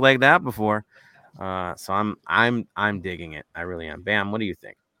Sambas look like that before. So I'm digging it. I really am. Bam, what do you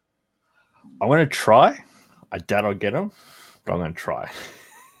think? I'm gonna try. I doubt I'll get them, but I'm gonna try.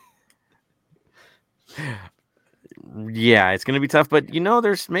 Yeah, it's gonna be tough, but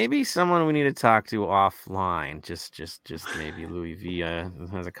there's maybe someone we need to talk to offline. Just maybe Louis V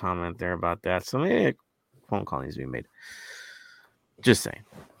has a comment there about that. So maybe a phone call needs to be made. Just saying.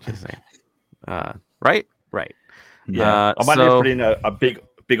 Right? Right. Yeah, I might need to put in a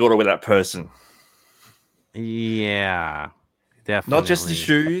big order with that person. Yeah, definitely. Not just the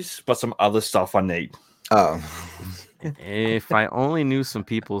shoes, but some other stuff I need. Oh, If I only knew some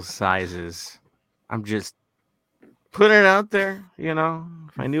people's sizes, I'm just putting it out there. You know,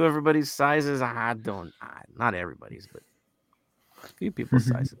 if I knew everybody's sizes, not everybody's, but a few people's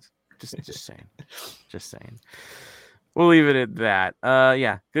sizes. Just saying. We'll leave it at that.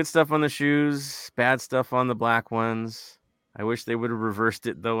 Yeah, good stuff on the shoes, bad stuff on the black ones. I wish they would have reversed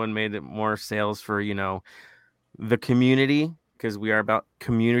it though and made it more sales for, the community, because we are about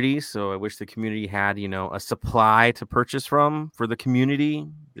community. So I wish the community had, a supply to purchase from for the community.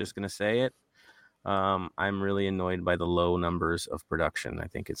 Just gonna say it. I'm really annoyed by the low numbers of production. I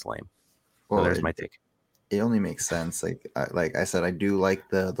think it's lame. So there's my take. It only makes sense. Like I said, I do like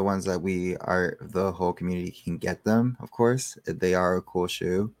the ones that the whole community can get them. Of course, they are a cool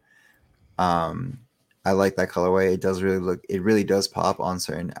shoe. I like that colorway. It really does pop on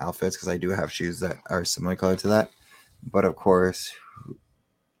certain outfits because I do have shoes that are similar color to that. But of course,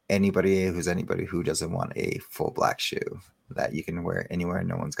 anybody who doesn't want a full black shoe that you can wear anywhere,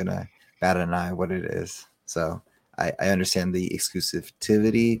 no one's gonna bat an eye what it is. So I understand the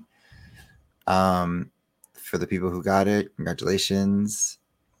exclusivity. For the people who got it, congratulations.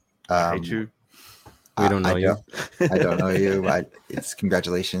 I hate you. We don't know you. I don't know you. It's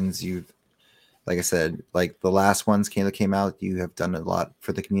congratulations. Like I said, like the last ones came out, you have done a lot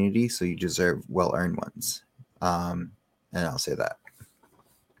for the community, so you deserve well-earned ones. And I'll say that.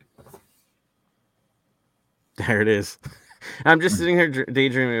 There it is. I'm just sitting here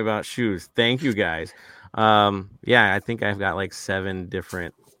daydreaming about shoes. Thank you, guys. Yeah, I think I've got like 7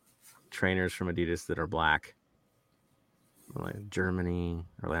 different trainers from Adidas that are black. Like Germany,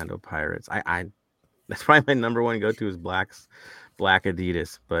 Orlando Pirates. I that's probably my number one go-to is black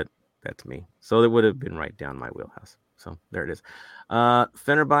Adidas, but that's me. So it would have been right down my wheelhouse. So there it is.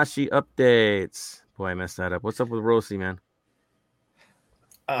 Fenerbahce updates. Boy, I messed that up. What's up with Rossi, man?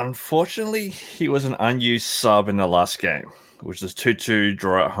 Unfortunately, he was an unused sub in the last game, which was 2-2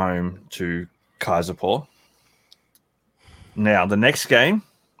 draw at home to Kayserispor. Now, the next game,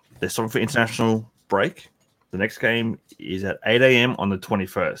 there's something for international break. The next game is at 8 a.m. on the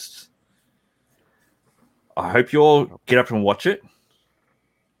 21st. I hope you all get up and watch it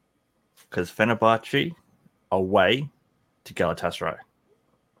because Fenerbahce away to Galatasaray.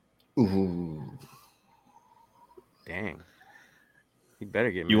 Ooh. Dang. You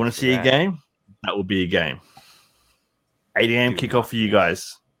better get me. You want to see a game? That will be a game. 8 a.m. kickoff for you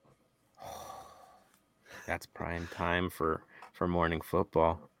guys. That's prime time for morning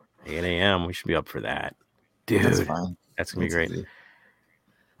football. 8 a.m. We should be up for that. Dude, that's fine. That's going to be great. Easy.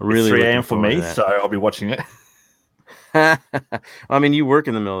 Really, 3 a.m. for me, so I'll be watching it. I mean, you work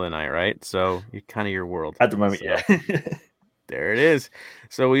in the middle of the night, right? So you're kind of your world. At the moment, yeah. There it is.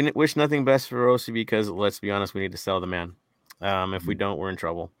 So we wish nothing best for Rossi because, let's be honest, we need to sell the man. If we don't, we're in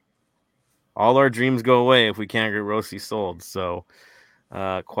trouble. All our dreams go away if we can't get Rossi sold. So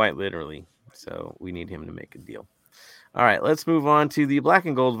quite literally. So we need him to make a deal. All right, let's move on to the Black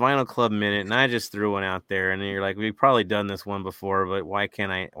and Gold Vinyl Club Minute. And I just threw one out there, and you're like, we've probably done this one before, but why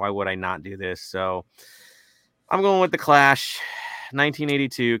would I not do this? So I'm going with The Clash,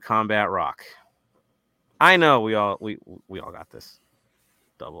 1982 Combat Rock. I know we all got this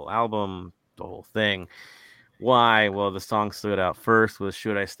double album, the whole thing. Why? Well, the song stood out first was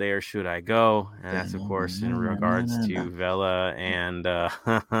Should I Stay or Should I Go? And that's, of course, in regards to Vela and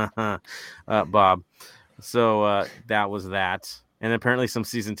Bob. So that was that. And apparently some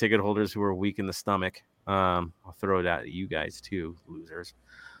season ticket holders who were weak in the stomach. I'll throw it at you guys too, losers.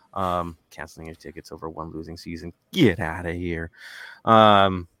 Canceling your tickets over one losing season. Get out of here.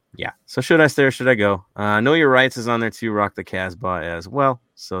 Yeah. So should I stay or should I go? Know Your Rights is on there too. Rock the Casbah as well.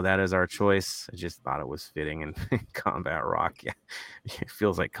 So that is our choice. I just thought it was fitting. And Combat Rock. Yeah. It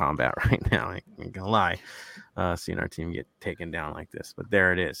feels like combat right now. I ain't gonna lie. Seeing our team get taken down like this. But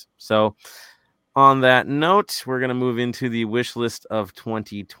there it is. So on that note, we're going to move into the wish list of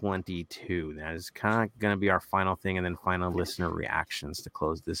 2022. That is kind of going to be our final thing and then final listener reactions to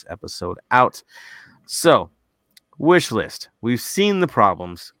close this episode out. So, wish list. We've seen the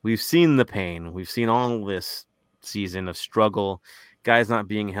problems. We've seen the pain. We've seen all this season of struggle, guys not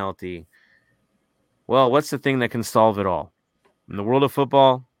being healthy. Well, what's the thing that can solve it all? In the world of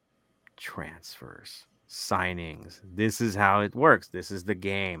football, transfers, signings. This is how it works. This is the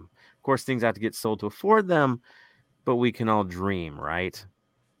game. Of course, things have to get sold to afford them, but we can all dream, right?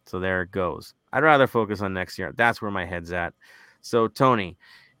 So there it goes. I'd rather focus on next year. That's where my head's at. So, Tony,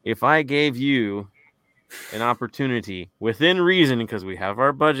 if I gave you an opportunity within reason, because we have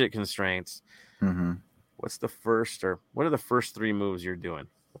our budget constraints, what are the first 3 moves you're doing?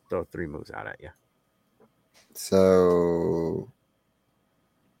 I'll throw 3 moves out at you. So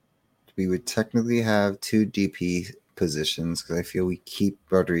we would technically have 2 DP positions because I feel we keep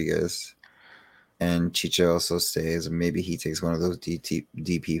Rodriguez and Chicho also stays, and maybe he takes one of those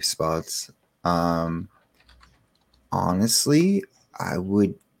DP spots. Honestly,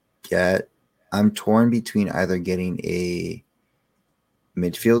 I'm torn between either getting a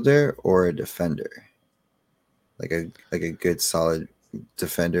midfielder or a defender, like a good solid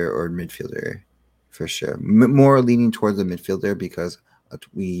defender or midfielder for sure. More leaning towards the midfielder because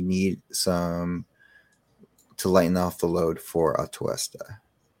we need some to lighten off the load for Atuesta.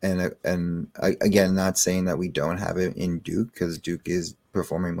 And again, not saying that we don't have it in Duke because Duke is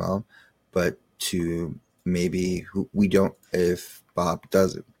performing well, but to maybe we don't, if Bob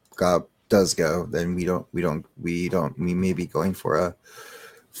does go, then we may be going for a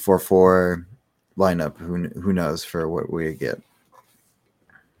 4-4 lineup. Who knows for what we get.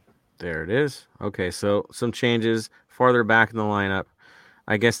 There it is. Okay, so some changes farther back in the lineup.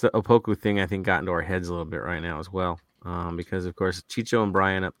 I guess the Opoku thing I think got into our heads a little bit right now as well, because of course Chicho and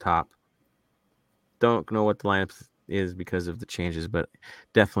Brian up top. Don't know what the lineup is because of the changes, but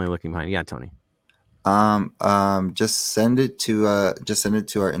definitely looking behind. Yeah, Tony. Just send it to our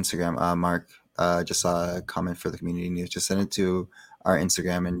Instagram. Mark just saw a comment for the community news. Just send it to our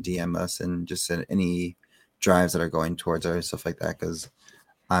Instagram and DM us, and just send any drives that are going towards our stuff like that, because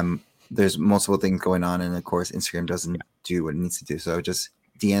there's multiple things going on, and of course Instagram doesn't do what it needs to do. So just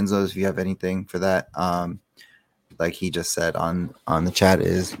DMs us if you have anything for that. Like he just said on the chat,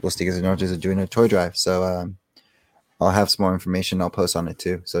 is Los Tigres del Norte are doing a toy drive. So I'll have some more information. I'll post on it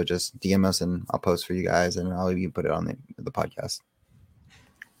too. So just DM us and I'll post for you guys, and I'll even put it on the podcast.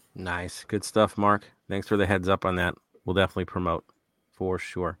 Nice. Good stuff, Mark. Thanks for the heads up on that. We'll definitely promote for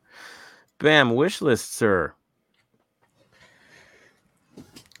sure. Bam, wish list, sir.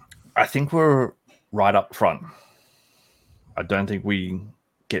 I think we're right up front. I don't think we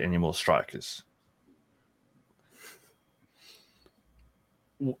get any more strikers.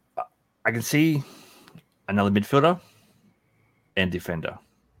 I can see another midfielder and defender.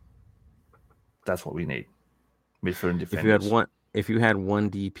 That's what we need. Midfielder and defender. If you had one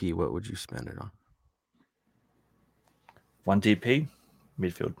DP, what would you spend it on? One DP,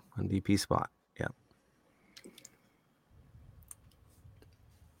 midfield. One DP spot. Yeah.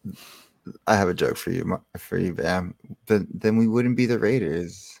 I have a joke for you, Bam. Then we wouldn't be the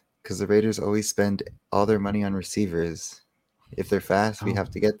Raiders, because the Raiders always spend all their money on receivers. If they're fast, we have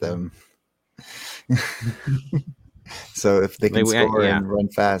to get them. So if they can score and run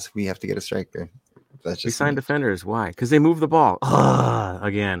fast, we have to get a striker. That's just we signed defenders. Why? Because they move the ball.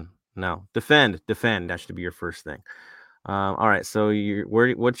 Again, no. Defend. That should be your first thing. All right. So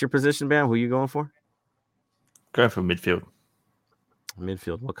what's your position, Bam? Who are you going for? Going for midfield.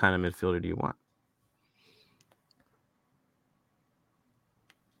 Midfield. What kind of midfielder do you want?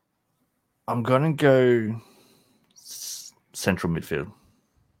 I'm going to go central midfield.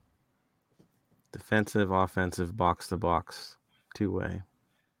 Defensive, offensive, box to box, two-way.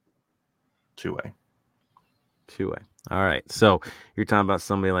 Two-way. All right. So you're talking about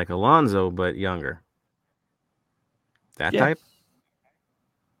somebody like Alonso, but younger. That type?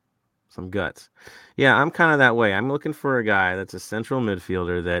 Some guts. Yeah, I'm kind of that way. I'm looking for a guy that's a central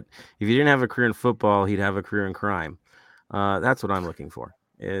midfielder that if he didn't have a career in football, he'd have a career in crime. That's what I'm looking for,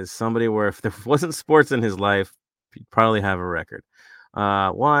 is somebody where if there wasn't sports in his life, he'd probably have a record.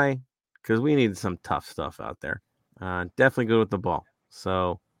 Why? Because we need some tough stuff out there. Definitely good with the ball.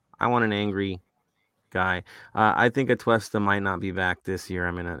 So I want an angry guy. I think Atuesta might not be back this year.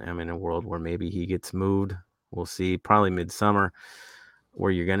 I'm in a world where maybe he gets moved. We'll see. Probably midsummer,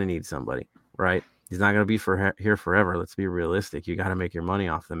 where you're going to need somebody, right? He's not going to be here forever. Let's be realistic. You got to make your money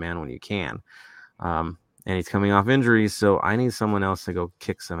off the man when you can. And he's coming off injuries, so I need someone else to go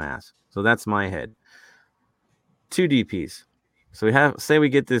kick some ass. So that's my head. 2 DPs. So we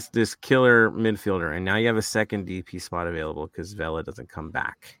get this killer midfielder, and now you have a second DP spot available because Vela doesn't come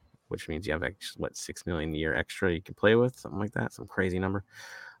back, which means you have $6 million a year extra you can play with, something like that, some crazy number.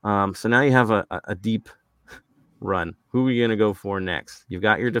 So now you have a deep run. Who are you going to go for next? You've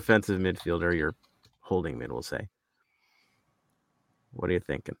got your defensive midfielder, your holding mid, we'll say. What are you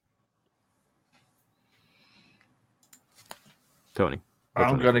thinking, Tony?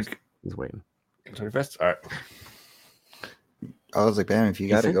 I'm going to. He's waiting. Tony first. All right. I was like, Bam, if you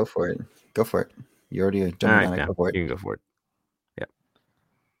got to go for it. Go for it. You already jumped on it. Go for it. You can go for it. Yeah.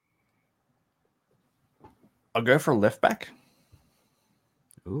 I'll go for a left back.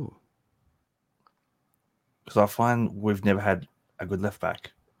 Ooh. Because I find we've never had a good left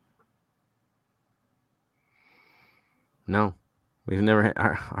back. No, we've never had,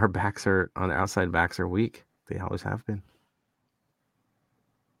 our backs are on the outside backs are weak. They always have been.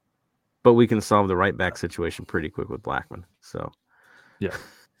 But we can solve the right back situation pretty quick with Blackman. So, Yeah.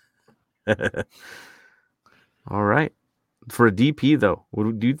 All right. For a DP though,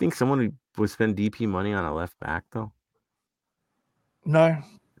 do you think someone would spend DP money on a left back though? No,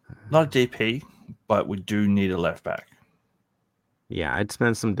 not a DP, but we do need a left back. Yeah, I'd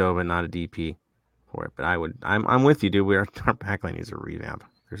spend some dough, but not a DP for it. But I'm with you, dude. Our backline needs a revamp.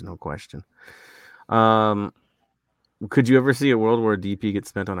 There's no question. Could you ever see a world where a DP gets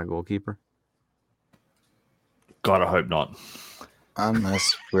spent on a goalkeeper? God, I hope not.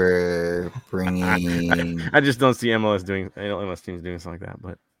 Unless we're bringing, I just don't see MLS teams doing something like that.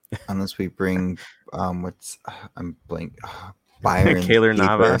 But unless we bring, I'm blank. Byron Keylor Keeper,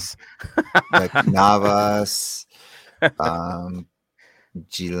 Navas, like Navas,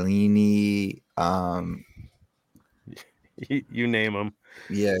 Gilini, you name them.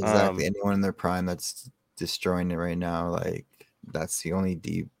 yeah, exactly. Anyone in their prime that's destroying it right now, like that's the only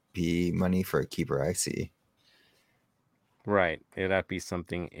DP money for a keeper I see. Right, that'd be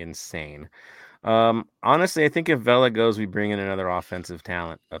something insane. Honestly, I think if Vela goes, we bring in another offensive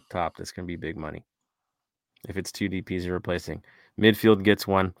talent up top. That's gonna be big money. If it's 2 DPs you're replacing, midfield gets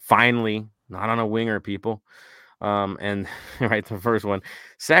one finally, not on a winger, people. And right, the first one.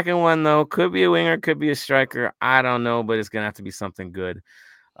 Second one though, could be a winger, could be a striker. I don't know, but it's gonna have to be something good.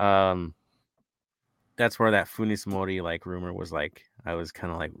 That's where that Funes Mori like rumor was like. I was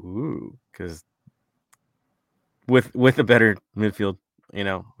kind of like, ooh, because with a better midfield,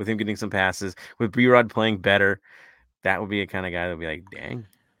 with him getting some passes, with B-Rod playing better, that would be a kind of guy that would be like, dang,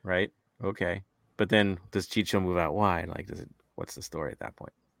 right, okay. But then does Chicho move out wide? Like, what's the story at that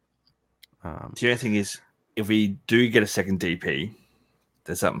point? The only thing is, if we do get a second DP,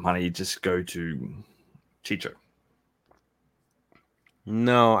 does that money just go to Chicho?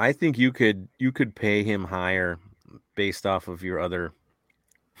 No, I think you could pay him higher based off of your other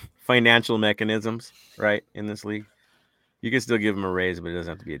financial mechanisms, right? In this league, you can still give him a raise, but it doesn't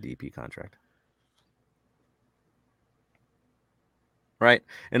have to be a DP contract, right?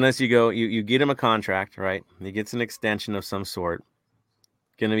 Unless you go, you get him a contract, right? He gets an extension of some sort.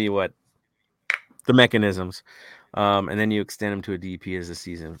 Going to be what the mechanisms, and then you extend him to a DP as the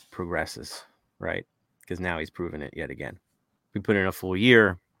season progresses, right? Because now he's proven it yet again. If we put in a full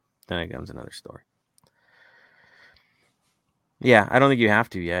year, then it becomes another story. Yeah, I don't think you have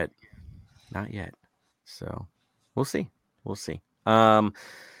to yet. Not yet. So we'll see. To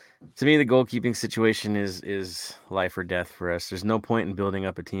me, the goalkeeping situation is life or death for us. There's no point in building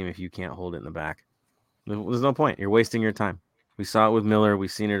up a team if you can't hold it in the back. There's no point. You're wasting your time. We saw it with Miller. We've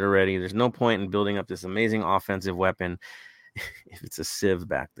seen it already. There's no point in building up this amazing offensive weapon if it's a sieve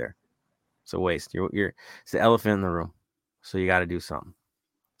back there. It's a waste. It's the elephant in the room. So you got to do something.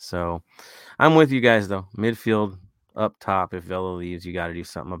 So I'm with you guys, though. Midfield up top, if Vela leaves, you got to do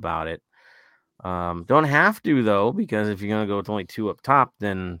something about it. Don't have to, though, because if you're going to go with only 2 up top,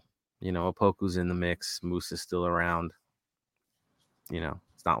 then, Opoku's in the mix. Moose is still around.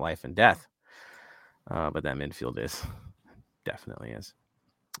 It's not life and death. But that midfield is. Definitely is.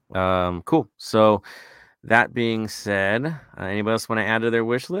 Cool. So that being said, anybody else want to add to their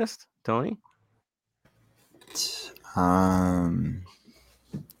wish list? Tony?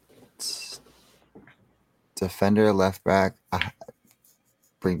 Defender, left back,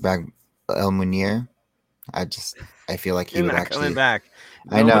 bring back El Munir. I feel like he would actually coming back.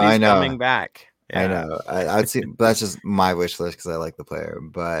 I know. Coming back. Yeah. I know. I'd see, but that's just my wish list because I like the player.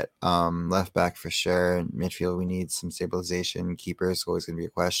 But left back for sure. Midfield, we need some stabilization. Keeper is always going to be a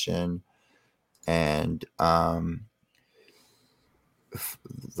question. And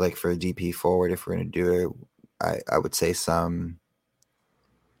like for a DP forward, if we're going to do it, I would say some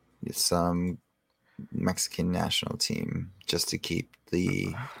Mexican national team just to keep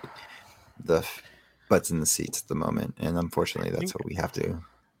the butts in the seats at the moment. And unfortunately, that's what we have to.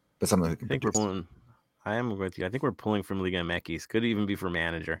 But someone who can. I am with you. I think we're pulling from Liga MX. Could even be for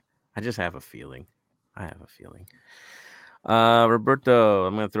manager. I just have a feeling. Roberto,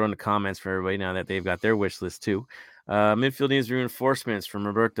 I'm going to throw in the comments for everybody now that they've got their wish list too. Midfield needs reinforcements from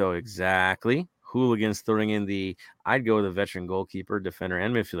Roberto. Exactly. Hooligans throwing in I'd go with a veteran goalkeeper, defender,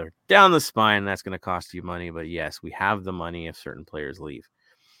 and midfielder down the spine. That's going to cost you money. But yes, we have the money if certain players leave.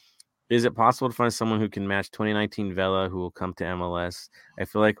 Is it possible to find someone who can match 2019 Vela who will come to MLS? I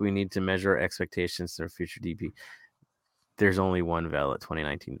feel like we need to measure expectations to our future DP. There's only one Vela,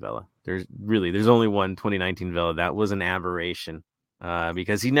 2019 Vela. There's only one 2019 Vela. That was an aberration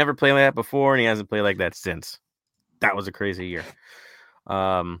because he never played like that before and he hasn't played like that since. That was a crazy year.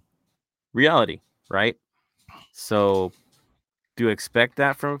 Reality, right? So do you expect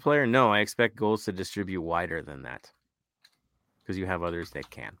that from a player? No, I expect goals to distribute wider than that because you have others that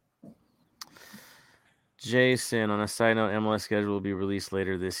can. Jason, on a side note, MLS schedule will be released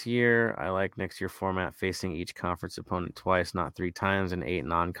later this year. I like next year format, facing each conference opponent twice, not 3 times, and 8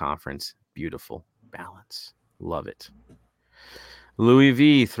 non-conference. Beautiful balance. Love it. Louis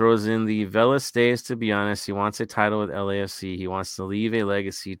V throws in the Vela stays, to be honest. He wants a title with LAFC. He wants to leave a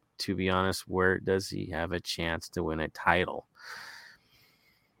legacy, to be honest. Where does he have a chance to win a title?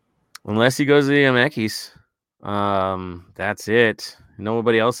 Unless he goes to the Yankees. That's it.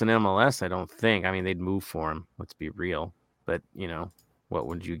 Nobody else in MLS, I don't think. I mean, they'd move for him. Let's be real. But, what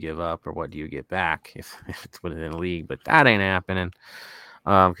would you give up or what do you get back if it's within the league? But that ain't happening.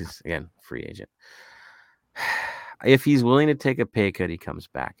 Because, again, free agent. If he's willing to take a pay cut, he comes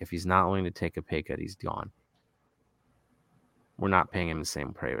back. If he's not willing to take a pay cut, he's gone. We're not paying him the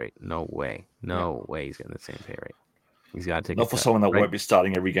same pay rate. No way. No way he's getting the same pay rate. He's got to take Not for someone that won't be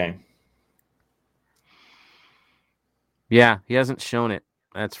starting every game. Yeah, he hasn't shown it.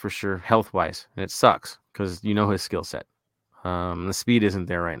 That's for sure, health-wise. And it sucks because you know his skill set. The speed isn't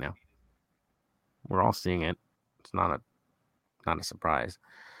there right now. We're all seeing it. It's not a surprise.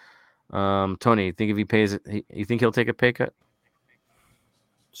 Tony, you think if he pays it, you think he'll take a pay cut?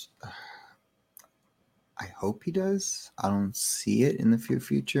 I hope he does. I don't see it in the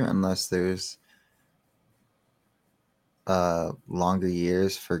future unless there's longer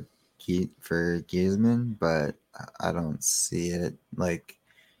years for Griezmann, but I don't see it. Like,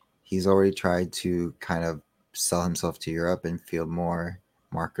 he's already tried to kind of sell himself to Europe and feel more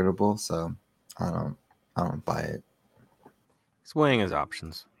marketable, so I don't buy it. He's weighing his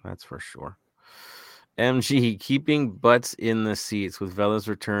options, that's for sure. MG, keeping butts in the seats. With Vela's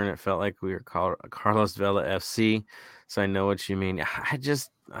return, it felt like we were Carlos Vela FC, so I know what you mean. I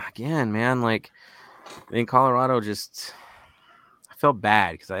just, again, man, like, in Colorado, just, I felt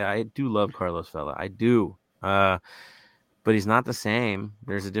bad because I do love Carlos Vela. I do. But he's not the same.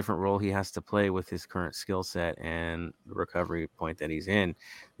 There's a different role he has to play with his current skill set and the recovery point that he's in.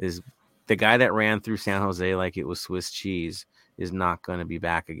 Is the guy that ran through San Jose like it was Swiss cheese is not going to be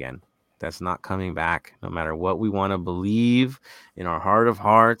back again. That's not coming back. No matter what we want to believe in our heart of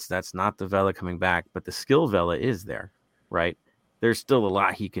hearts, that's not the Vela coming back. But the skill Vela is there, right? There's still a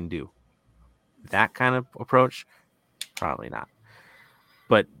lot he can do. That kind of approach, probably not.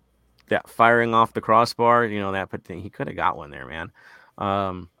 But that firing off the crossbar, that thing, he could have got one there, man.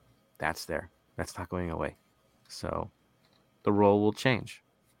 That's there. That's not going away. So the role will change.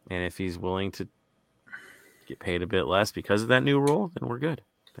 And if he's willing to get paid a bit less because of that new role, then we're good.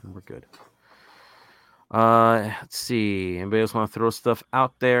 Let's see. Anybody else want to throw stuff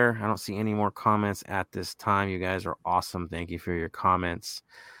out there? I don't see any more comments at this time. You guys are awesome. Thank you for your comments.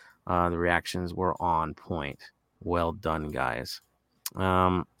 The reactions were on point. Well done, guys.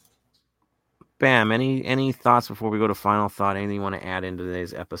 Bam, any thoughts before we go to final thought? Anything you want to add into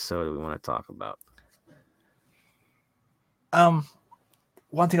today's episode that we want to talk about?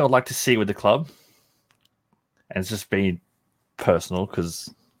 One thing I'd like to see with the club, and it's just being personal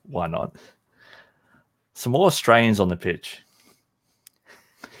because why not? Some more Australians on the pitch.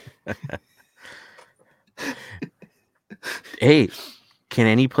 Hey, can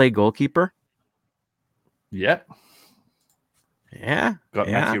any play goalkeeper? Yep. Yeah. Got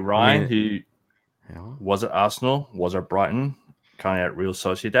Matthew Ryan, who was at Arsenal, was at Brighton, currently at Real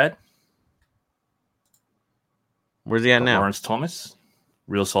Sociedad. Where's he at now? Lawrence Thomas,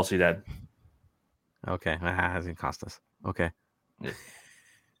 Real Sociedad. Okay, that hasn't cost us. Okay. Yeah.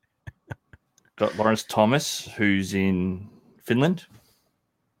 Got Lawrence Thomas, who's in Finland.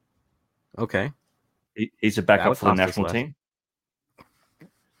 Okay. He's a backup for the national team.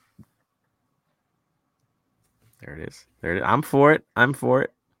 There it is. I'm for it. I'm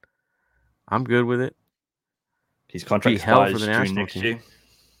good with it. His contract expires June next year.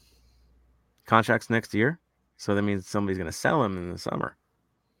 Contract's next year? So that means somebody's going to sell him in the summer.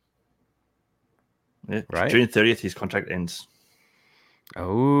 Yeah, right? June 30th, his contract ends.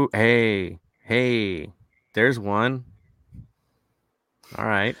 Oh, hey. There's one. All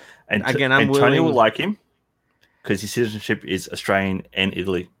right. And again, I'm willing. Tony will like him because his citizenship is Australian and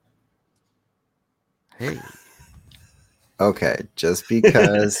Italy. Hey. Okay, just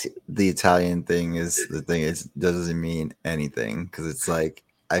because the Italian thing is the thing is doesn't mean anything because it's like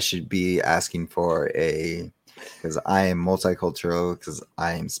I should be asking for because I am multicultural because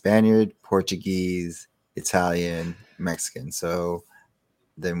I am Spaniard, Portuguese, Italian, Mexican. So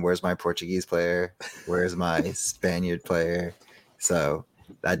then where's my Portuguese player? Where's my Spaniard player? So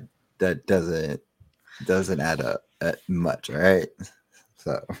that doesn't add up much, all right?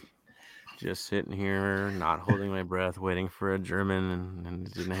 So Just sitting here, not holding my breath, waiting for a German, and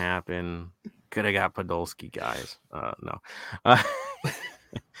it didn't happen. Could have got Podolski, guys. No.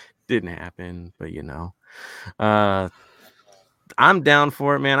 Didn't happen, but I'm down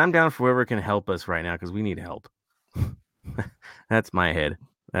for it, man. I'm down for whoever can help us right now because we need help. That's my head.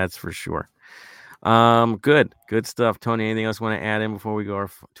 That's for sure. Good stuff. Tony, anything else you want to add in before we go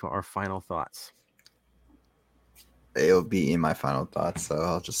to our final thoughts? It'll be in my final thoughts, so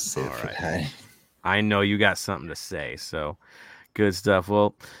I'll just say it for that. I know you got something to say, so good stuff.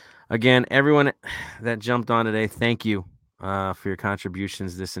 Well, again, everyone that jumped on today, thank you for your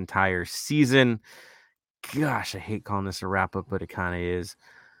contributions this entire season. Gosh, I hate calling this a wrap up, but it kind of is.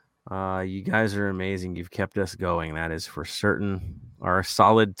 You guys are amazing. You've kept us going. That is for certain. Our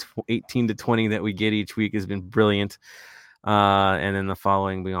solid 18 to 20 that we get each week has been brilliant. And then the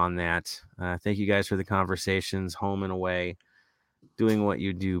following beyond that. Thank you guys for the conversations, home and away, doing what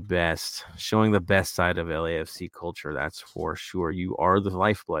you do best, showing the best side of LAFC culture. That's for sure. You are the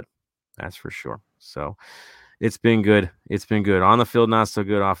lifeblood. That's for sure. So it's been good. It's been good. On the field, not so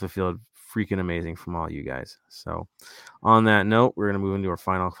good. Off the field, freaking amazing from all you guys. So on that note, we're going to move into our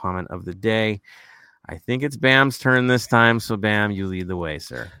final comment of the day. I think it's Bam's turn this time. So Bam, you lead the way,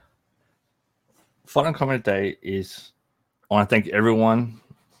 sir. Final comment today is I want to thank everyone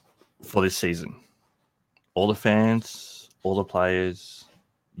for this season. All the fans, all the players,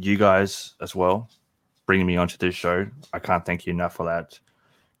 you guys as well, bringing me onto this show. I can't thank you enough for that.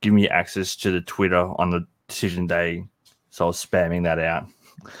 Give me access to the Twitter on the decision day. So I was spamming that out.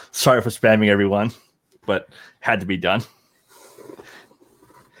 Sorry for spamming everyone, but had to be done.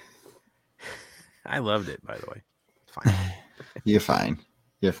 I loved it, by the way. Fine. You're fine.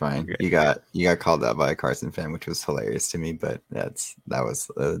 You're fine. Okay. You got called out by a Carson fan, which was hilarious to me, but that was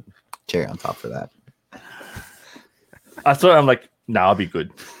a cherry on top for that. I thought I'm like, nah, I'll be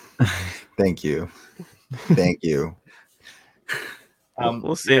good. Thank you. Thank you.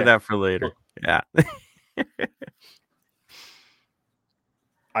 We'll save that for later. Yeah.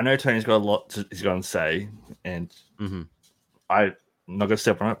 I know Tony's got a lot he's going to say, and I'm not going to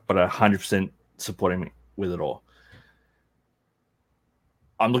step on it, but I 100% support him with it all.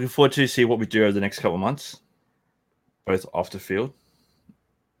 I'm looking forward to see what we do over the next couple of months, both off the field.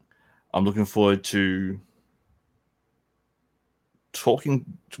 I'm looking forward to talking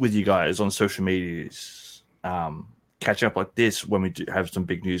with you guys on social medias, catch up like this when we do have some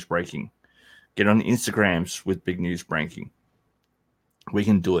big news breaking. Get on Instagrams with big news breaking. We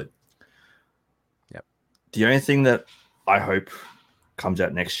can do it. Yep. The only thing that I hope comes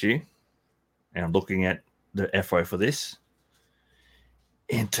out next year, and I'm looking at the FO for this,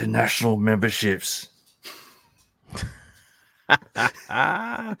 international memberships. Never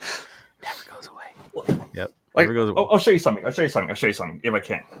goes away. Yep. Like, Never goes away. I'll show you something. If I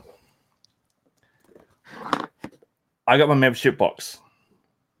can. I got my membership box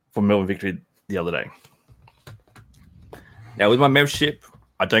from Melbourne Victory the other day. Now, with my membership,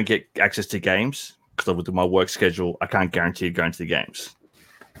 I don't get access to games because with my work schedule, I can't guarantee going to the games.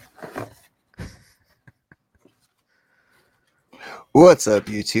 What's up,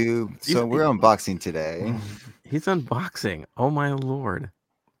 YouTube? So we're unboxing today. He's unboxing. Oh, my Lord.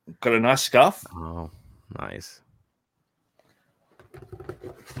 Got a nice scarf. Oh, nice.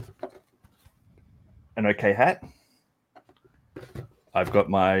 An okay hat. I've got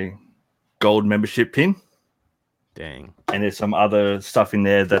my gold membership pin. Dang. And there's some other stuff in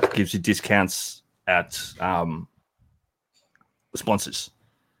there that gives you discounts at sponsors.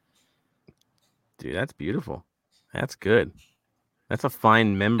 Dude, that's beautiful. That's good. That's a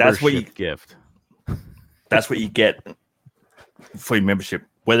fine membership gift. That's what you get for your membership.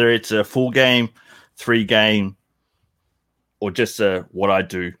 Whether it's a full game, 3 game, or just what I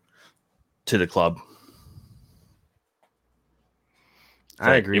do to the club. So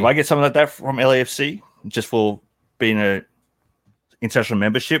I agree. If I get something like that from LAFC, just for being a international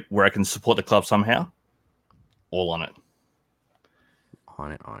membership where I can support the club somehow, all on it.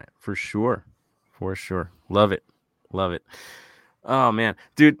 On it. For sure. Love it. Oh man,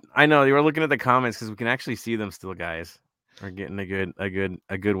 dude, I know you were looking at the comments because we can actually see them still, guys. We're getting a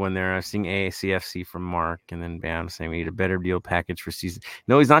good one there. I'm seeing AACFC from Mark, and then Bam saying we need a better deal package for season.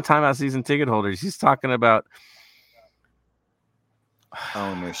 No, he's not talking about season ticket holders. He's talking about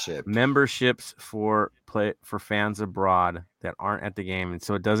Ownership. Memberships for fans abroad that aren't at the game. And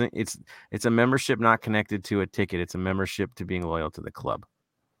so it's a membership not connected to a ticket. It's a membership to being loyal to the club.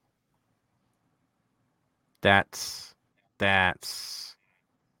 That's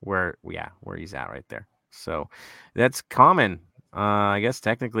where he's at right there. So that's common. I guess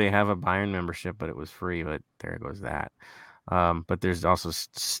technically I have a Bayern membership, but it was free, but there goes that. But there's also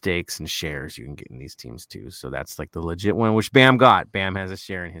stakes and shares you can get in these teams too. So that's like the legit one, which Bam got. Bam has a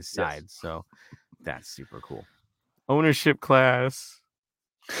share in his side. So that's super cool. Ownership class.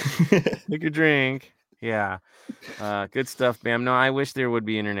 Take a drink. Yeah. Good stuff, Bam. No, I wish there would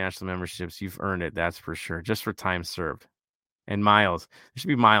be international memberships. You've earned it, that's for sure. Just for time served. And miles. There should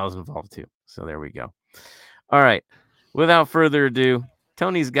be miles involved too. So there we go. All right. Without further ado,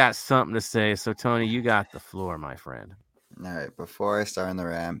 Tony's got something to say. So Tony, you got the floor, my friend. All right. Before I start on the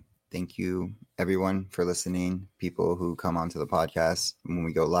rant, thank you everyone for listening. People who come onto the podcast when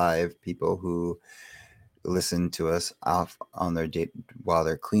we go live, people who listen to us off on their day while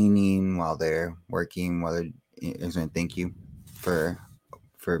they're cleaning, while they're working, while they're. Thank you for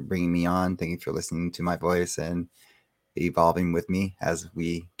bringing me on. Thank you for listening to my voice and evolving with me as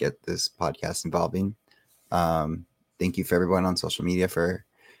we get this podcast evolving. Thank you for everyone on social media for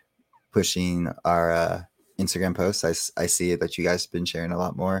pushing our Instagram posts. I see that you guys have been sharing a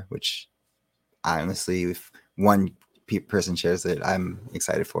lot more, which honestly, if one person shares it, I'm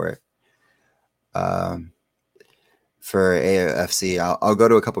excited for it. For AFC, I'll go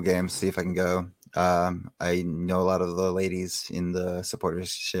to a couple games, see if I can go. I know a lot of the ladies in the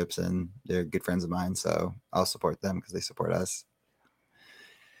supporterships, and they're good friends of mine, so I'll support them because they support us.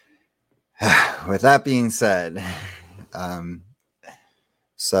 With that being said,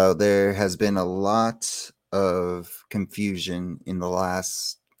 so there has been a lot of confusion in the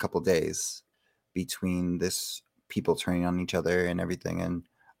last couple days between this people turning on each other and everything, and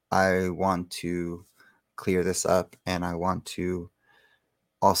I want to clear this up, and I want to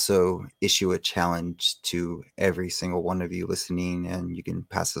also issue a challenge to every single one of you listening, and you can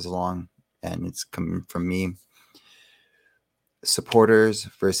pass this along, and it's coming from me. Supporters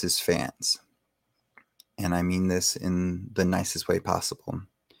versus fans. And I mean this in the nicest way possible.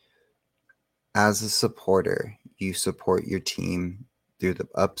 As a supporter, you support your team through the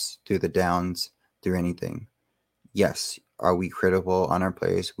ups, through the downs, through anything. Yes, are we critical on our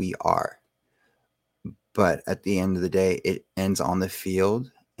players? We are. But at the end of the day, it ends on the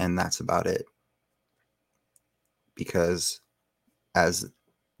field, and that's about it. Because as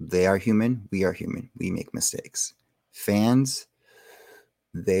they are human, we are human. We make mistakes. Fans,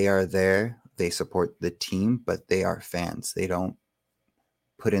 they are there. They support the team, but they are fans. They don't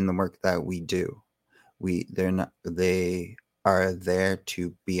put in the work that we do. They are there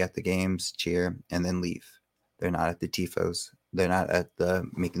to be at the games, cheer, and then leave. They're not at the tifos. They're not at the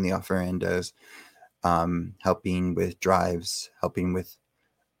making the offerendos. Helping with drives, helping with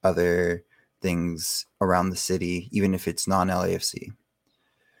other things around the city, even if it's non-LAFC.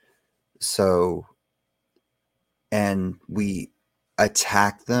 So, and we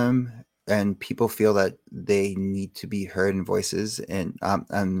attack them, and people feel that they need to be heard in voices, and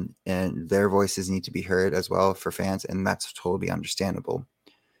their voices need to be heard as well for fans, and that's totally understandable.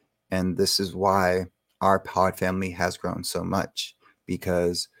 And this is why our pod family has grown so much,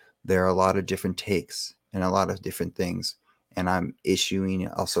 because there are a lot of different takes and a lot of different things. And I'm issuing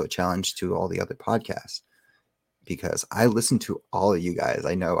also a challenge to all the other podcasts, because I listen to all of you guys.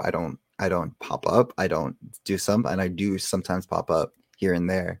 I know I don't pop up. I don't do some, and I do sometimes pop up here and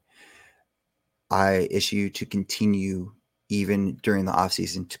there. I issue to continue even during the off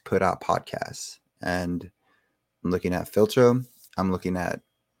season to put out podcasts. And I'm looking at Filtro. I'm looking at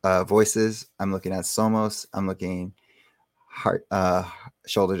Voices. I'm looking at Somos. I'm looking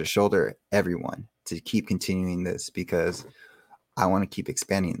shoulder to shoulder, everyone, to keep continuing this, because I want to keep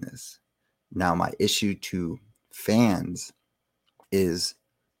expanding this. Now, my issue to fans is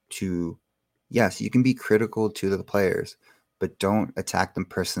to, yes, you can be critical to the players, but don't attack them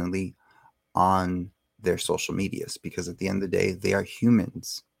personally on their social medias, because at the end of the day, they are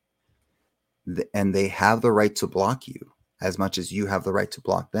humans, and they have the right to block you as much as you have the right to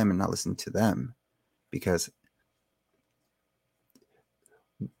block them and not listen to them, because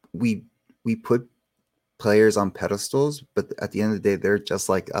we put players on pedestals, but at the end of the day, they're just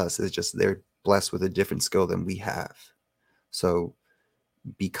like us. It's just they're blessed with a different skill than we have. So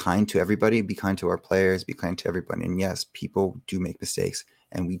be kind to everybody, be kind to our players, be kind to everybody. And yes, people do make mistakes,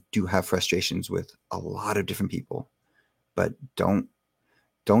 and we do have frustrations with a lot of different people, but don't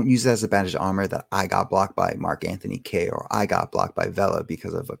use it as a badge of honor that I got blocked by Mark Anthony K, or I got blocked by Vela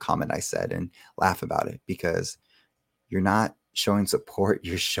because of a comment I said, and laugh about it, because you're not showing support,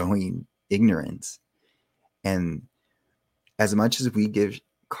 you're showing ignorance. And as much as we give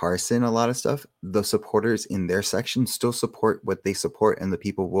Carson a lot of stuff, the supporters in their section still support what they support, and the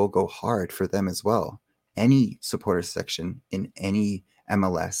people will go hard for them as well. Any supporter section in any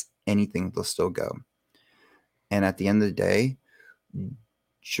MLS, anything, they'll still go. And at the end of the day,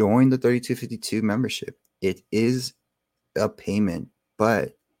 join the 3252 membership. It is a payment,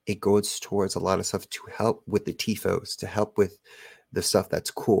 but it goes towards a lot of stuff to help with the tifos, to help with the stuff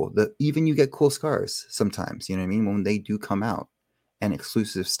that's cool. Even you get cool scars sometimes, you know what I mean, when they do come out, and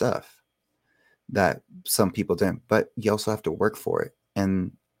exclusive stuff that some people don't, but you also have to work for it.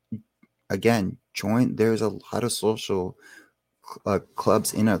 And again, there's a lot of social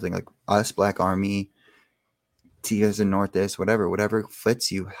clubs in other thing, like us, Black Army, Tias and Northeast, whatever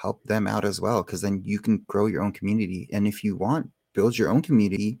fits you, help them out as well, because then you can grow your own community. And if you want, build your own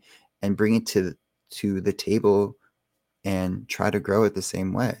community and bring it to the table and try to grow it the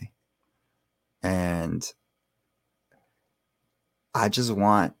same way. And I just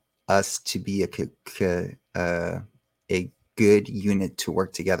want us to be a good unit to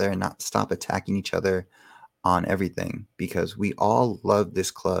work together and not stop attacking each other on everything, because we all love this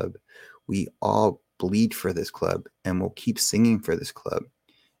club. We all bleed for this club, and we'll keep singing for this club.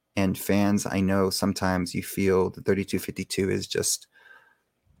 And fans, I know sometimes you feel the 3252 is just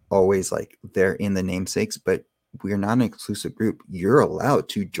always like they're in the namesakes, but we're not an exclusive group. You're allowed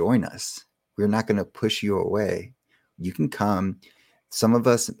to join us. We're not going to push you away. You can come. Some of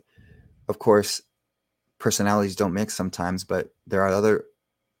us, of course, personalities don't mix sometimes, but there are other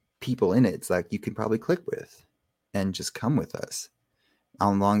people in it. It's like you can probably click with and just come with us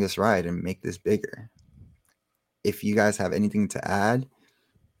along this ride and make this bigger. If you guys have anything to add,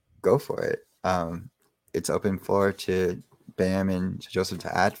 go for it. It's open floor to Bam and Joseph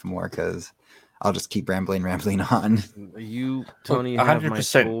to add for more, because I'll just keep rambling on. You, Tony, Look, have my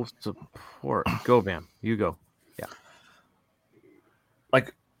 100%. full support. Go, Bam. You go. Yeah.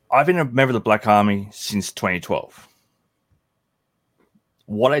 Like, I've been a member of the Black Army since 2012.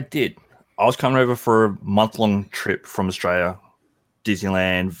 What I did, I was coming over for a month-long trip from Australia,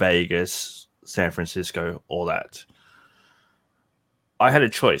 Disneyland, Vegas, San Francisco, all that. I had a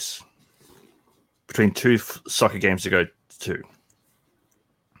choice between two soccer games to go to.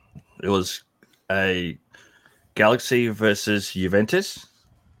 It was a Galaxy versus Juventus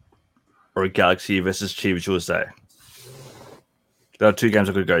or a Galaxy versus Chivas USA. There are two games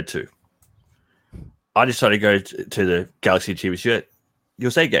I could go to. I decided to go to the Galaxy Chivas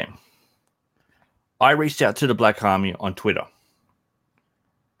USA game. I reached out to the Black Army on Twitter.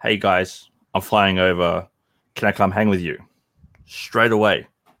 Hey guys, I'm flying over. Can I come hang with you? Straight away.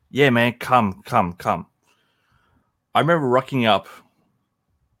 Yeah, man, come. I remember rocking up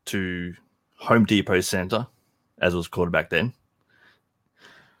to Home Depot Center, as it was called back then.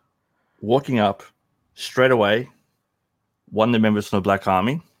 Walking up straight away, one of the members from the Black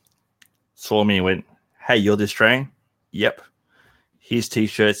Army saw me and went, hey, you're the Australian? Yep. Here's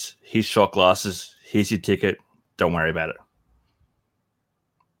t-shirts, here's shot glasses, here's your ticket. Don't worry about it.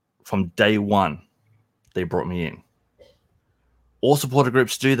 From day one, they brought me in. All supporter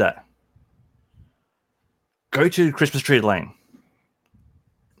groups do that. Go to Christmas Tree Lane.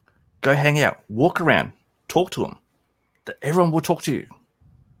 Go hang out. Walk around. Talk to them. Everyone will talk to you.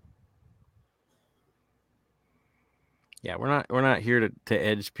 Yeah, we're not here to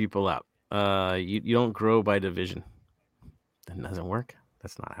edge people out. You don't grow by division. That doesn't work.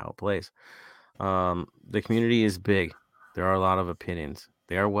 That's not how it plays. The community is big. There are a lot of opinions.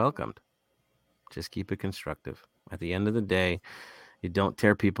 They are welcomed. Just keep it constructive. At the end of the day, you don't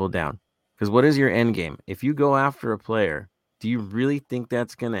tear people down. Because what is your end game? If you go after a player, do you really think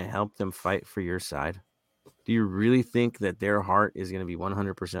that's going to help them fight for your side? Do you really think that their heart is going to be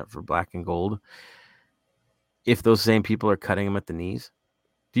 100% for black and gold if those same people are cutting them at the knees?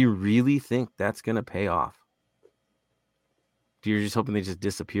 Do you really think that's going to pay off? Do you just hoping they just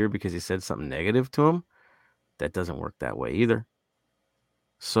disappear because you said something negative to them? That doesn't work that way either.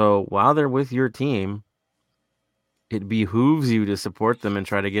 So while they're with your team, it behooves you to support them and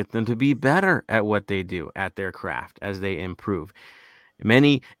try to get them to be better at what they do, at their craft, as they improve.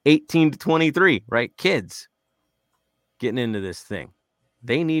 Many 18 to 23, right? Kids getting into this thing.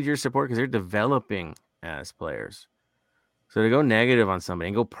 They need your support because they're developing as players. So to go negative on somebody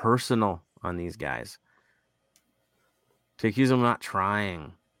and go personal on these guys, to accuse them of not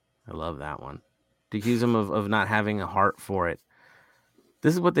trying, I love that one. To accuse them of not having a heart for it.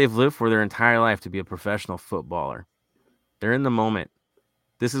 This is what they've lived for their entire life, to be a professional footballer. They're in the moment.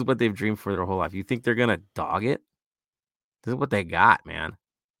 This is what they've dreamed for their whole life. You think they're going to dog it? This is what they got, man.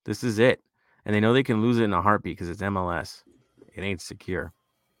 This is it. And they know they can lose it in a heartbeat because it's MLS. It ain't secure.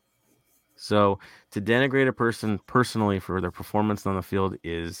 So to denigrate a person personally for their performance on the field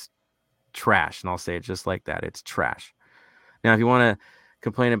is trash. And I'll say it just like that. It's trash. Now, if you want to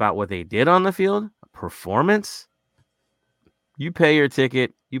complain about what they did on the field, performance, you pay your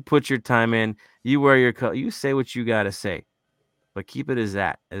ticket, you put your time in, you wear your coat, you say what you got to say. But keep it as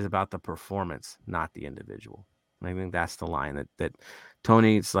that. It's about the performance, not the individual. I think that's the line that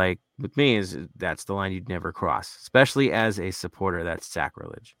Tony's like with me is that's the line you'd never cross, especially as a supporter. That's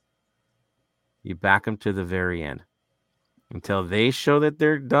sacrilege. You back them to the very end until they show that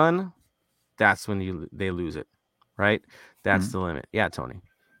they're done. That's when they lose it, right? That's the limit. Yeah, Tony.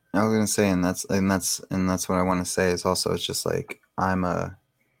 I was gonna say, and that's what I want to say is also it's just like I'm a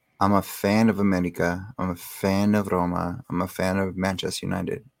fan of America. I'm a fan of Roma. I'm a fan of Manchester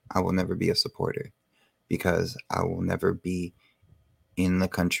United. I will never be a supporter because I will never be in the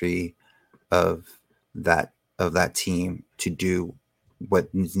country of that team to do what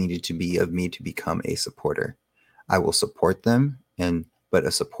is needed to be of me to become a supporter. I will support them, but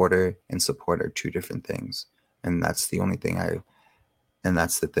a supporter and support are two different things, and that's the only thing and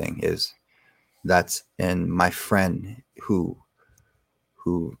that's the thing is and my friend who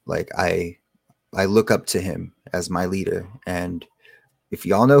like I look up to him as my leader, and if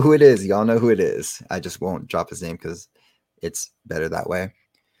y'all know who it is, y'all know who it is. I just won't drop his name because it's better that way.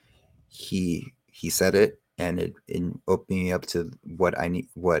 He said it, and it opened me up to what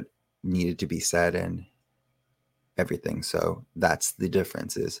needed to be said and everything. So that's the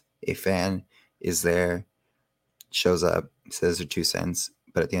difference. Is a fan is there, shows up, says their 2 cents,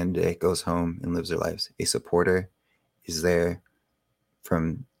 but at the end of the day, goes home and lives their lives. A supporter is there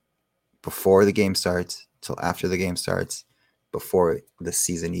from before the game starts till after the game starts, before the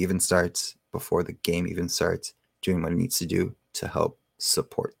season even starts, before the game even starts, doing what it needs to do to help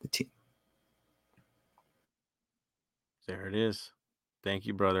support the team. There it is. Thank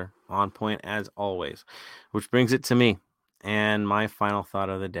you, brother. On point as always. Which brings it to me and my final thought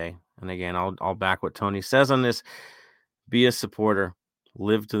of the day. And again, I'll back what Tony says on this. Be a supporter.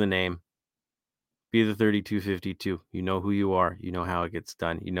 Live to the name. Be the 3252. You know who you are. You know how it gets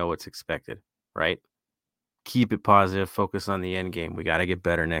done. You know what's expected, right? Keep it positive. Focus on the end game. We got to get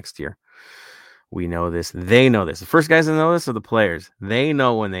better next year. We know this. They know this. The first guys to know this are the players. They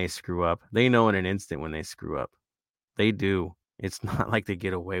know when they screw up. They know in an instant when they screw up. They do. It's not like they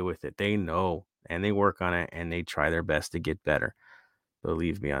get away with it. They know, and they work on it, and they try their best to get better.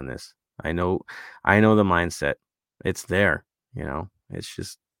 Believe me on this. I know the mindset. It's there. It's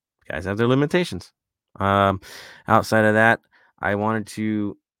just guys have their limitations. Outside of that, I wanted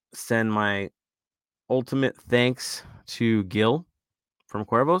to send my ultimate thanks to Gil from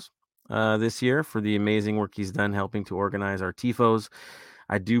Cuervos this year for the amazing work he's done helping to organize our TIFOs.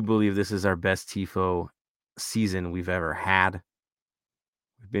 I do believe this is our best TIFO season we've ever had.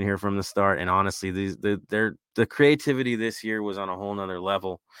 We've been here from the start, and honestly, the creativity this year was on a whole nother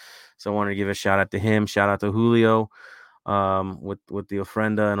level. So I wanted to give a shout out to him, shout out to Julio, with the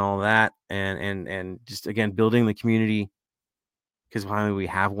ofrenda and all that, and just again building the community because finally we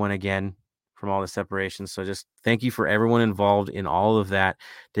have one again from all the separations. So just thank you for everyone involved in all of that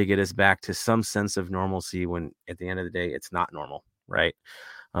to get us back to some sense of normalcy when at the end of the day it's not normal, right?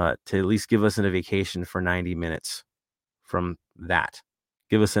 To at least give us a vacation for 90 minutes from that.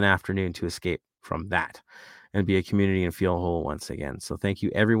 Give us an afternoon to escape from that and be a community and feel whole once again. So thank you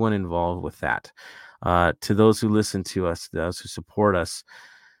everyone involved with that. To those who listen to us, those who support us,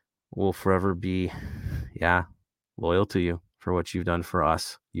 we'll forever be, loyal to you for what you've done for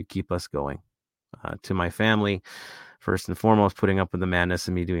us. You keep us going. To my family, first and foremost, putting up with the madness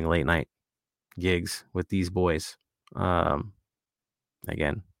of me doing late night gigs with these boys. Again,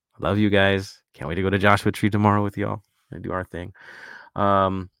 I love you guys. Can't wait to go to Joshua Tree tomorrow with y'all and do our thing.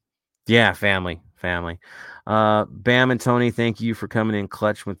 Family. Bam and Tony, thank you for coming in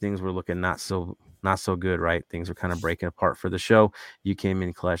clutch when things were looking not so good, right? Things were kind of breaking apart for the show. You came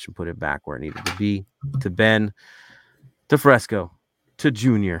in clutch and put it back where it needed to be. To Ben, to Fresco, to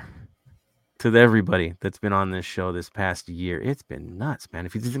Junior, to everybody that's been on this show this past year. It's been nuts, man.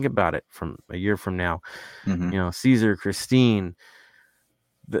 If you think about it from a year from now, Caesar, Christine,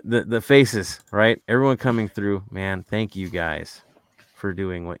 the faces, right? Everyone coming through, man. Thank you guys for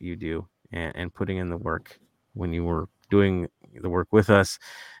doing what you do and putting in the work when you were doing the work with us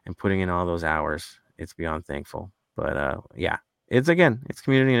and putting in all those hours. It's beyond thankful. But it's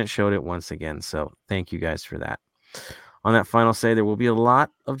community, and it showed it once again. So thank you guys for that. On that final say, there will be a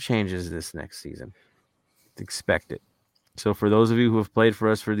lot of changes this next season. Expect it. So for those of you who have played for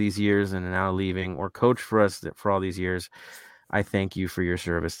us for these years and are now leaving, or coached for us for all these years, I thank you for your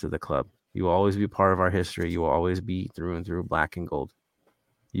service to the club. You will always be part of our history. You will always be through and through black and gold.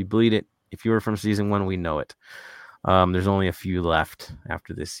 You bleed it. If you were from season 1, we know it. There's only a few left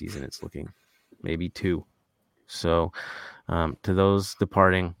after this season. It's looking maybe 2. So to those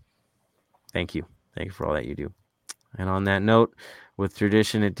departing, thank you. Thank you for all that you do. And on that note, with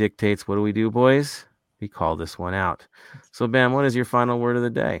tradition, it dictates, what do we do, boys? We call this one out. So, Bam, what is your final word of the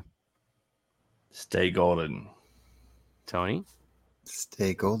day? Stay golden. Tony.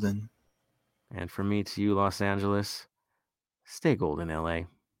 Stay golden. And from me to you, Los Angeles, stay golden, LA.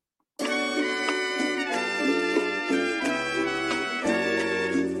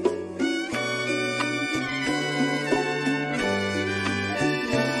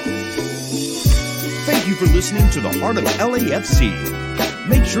 Thank you for listening to the Heart of LAFC.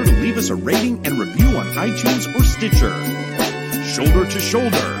 Make sure to leave us a rating and review on iTunes or Stitcher. Shoulder to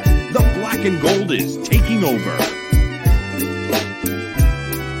shoulder, the black and gold is taking over.